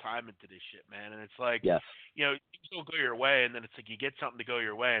a lot of time into this shit, man. And it's like yes. Things don't go your way, and then it's like you get something to go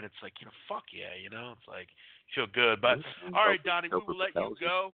your way, and it's like fuck yeah, it's like feel good. But all right, Donnie, we will let you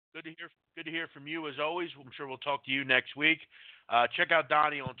go. Good to hear from you as always. I'm sure we'll talk to you next week. Check out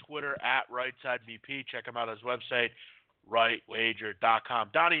Donnie on Twitter at RightSideVP. Check him out on his website, rightwager.com.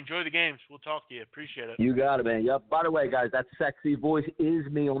 Donnie, enjoy the games. We'll talk to you. Appreciate it. You got it, man. Yep. By the way, guys, that sexy voice is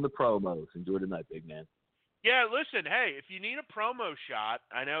me on the promos. Enjoy the night, big man. Yeah, listen, hey, if you need a promo shot,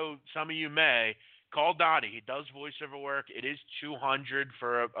 I know some of you may, call Donnie. He does voiceover work. It is $200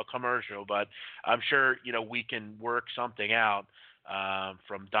 for a commercial, but I'm sure, we can work something out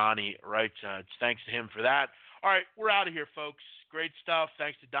from Donnie Rightside. Thanks to him for that. All right, we're out of here, folks. Great stuff.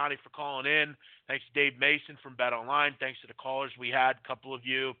 Thanks to Donnie for calling in. Thanks to Dave Mason from BetOnline. Thanks to the callers we had, a couple of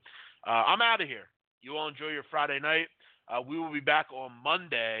you. I'm out of here. You all enjoy your Friday night. We will be back on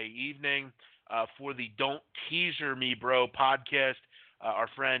Monday evening for the Don't Teaser Me Bro podcast. Our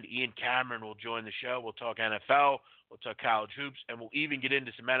friend Ian Cameron will join the show. We'll talk NFL. We'll talk college hoops, and we'll even get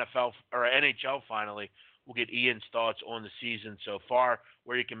into some NFL or NHL finally. We'll get Ian's thoughts on the season so far,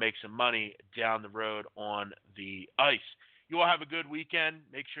 where you can make some money down the road on the ice. You all have a good weekend.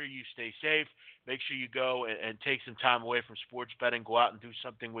 Make sure you stay safe. Make sure you go and take some time away from sports betting. Go out and do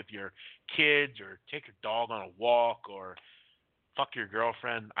something with your kids or take your dog on a walk or fuck your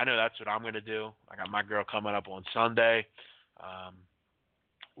girlfriend. I know that's what I'm going to do. I got my girl coming up on Sunday.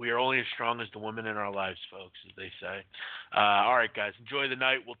 We are only as strong as the women in our lives, folks, as they say. All right, guys, enjoy the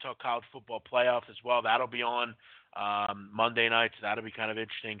night. We'll talk college football playoff as well. That'll be on Monday night, so that'll be kind of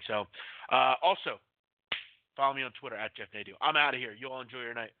interesting. So, also, follow me on Twitter at Jeff Nadeau. I'm out of here. You all enjoy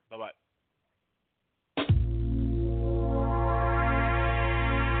your night. Bye-bye.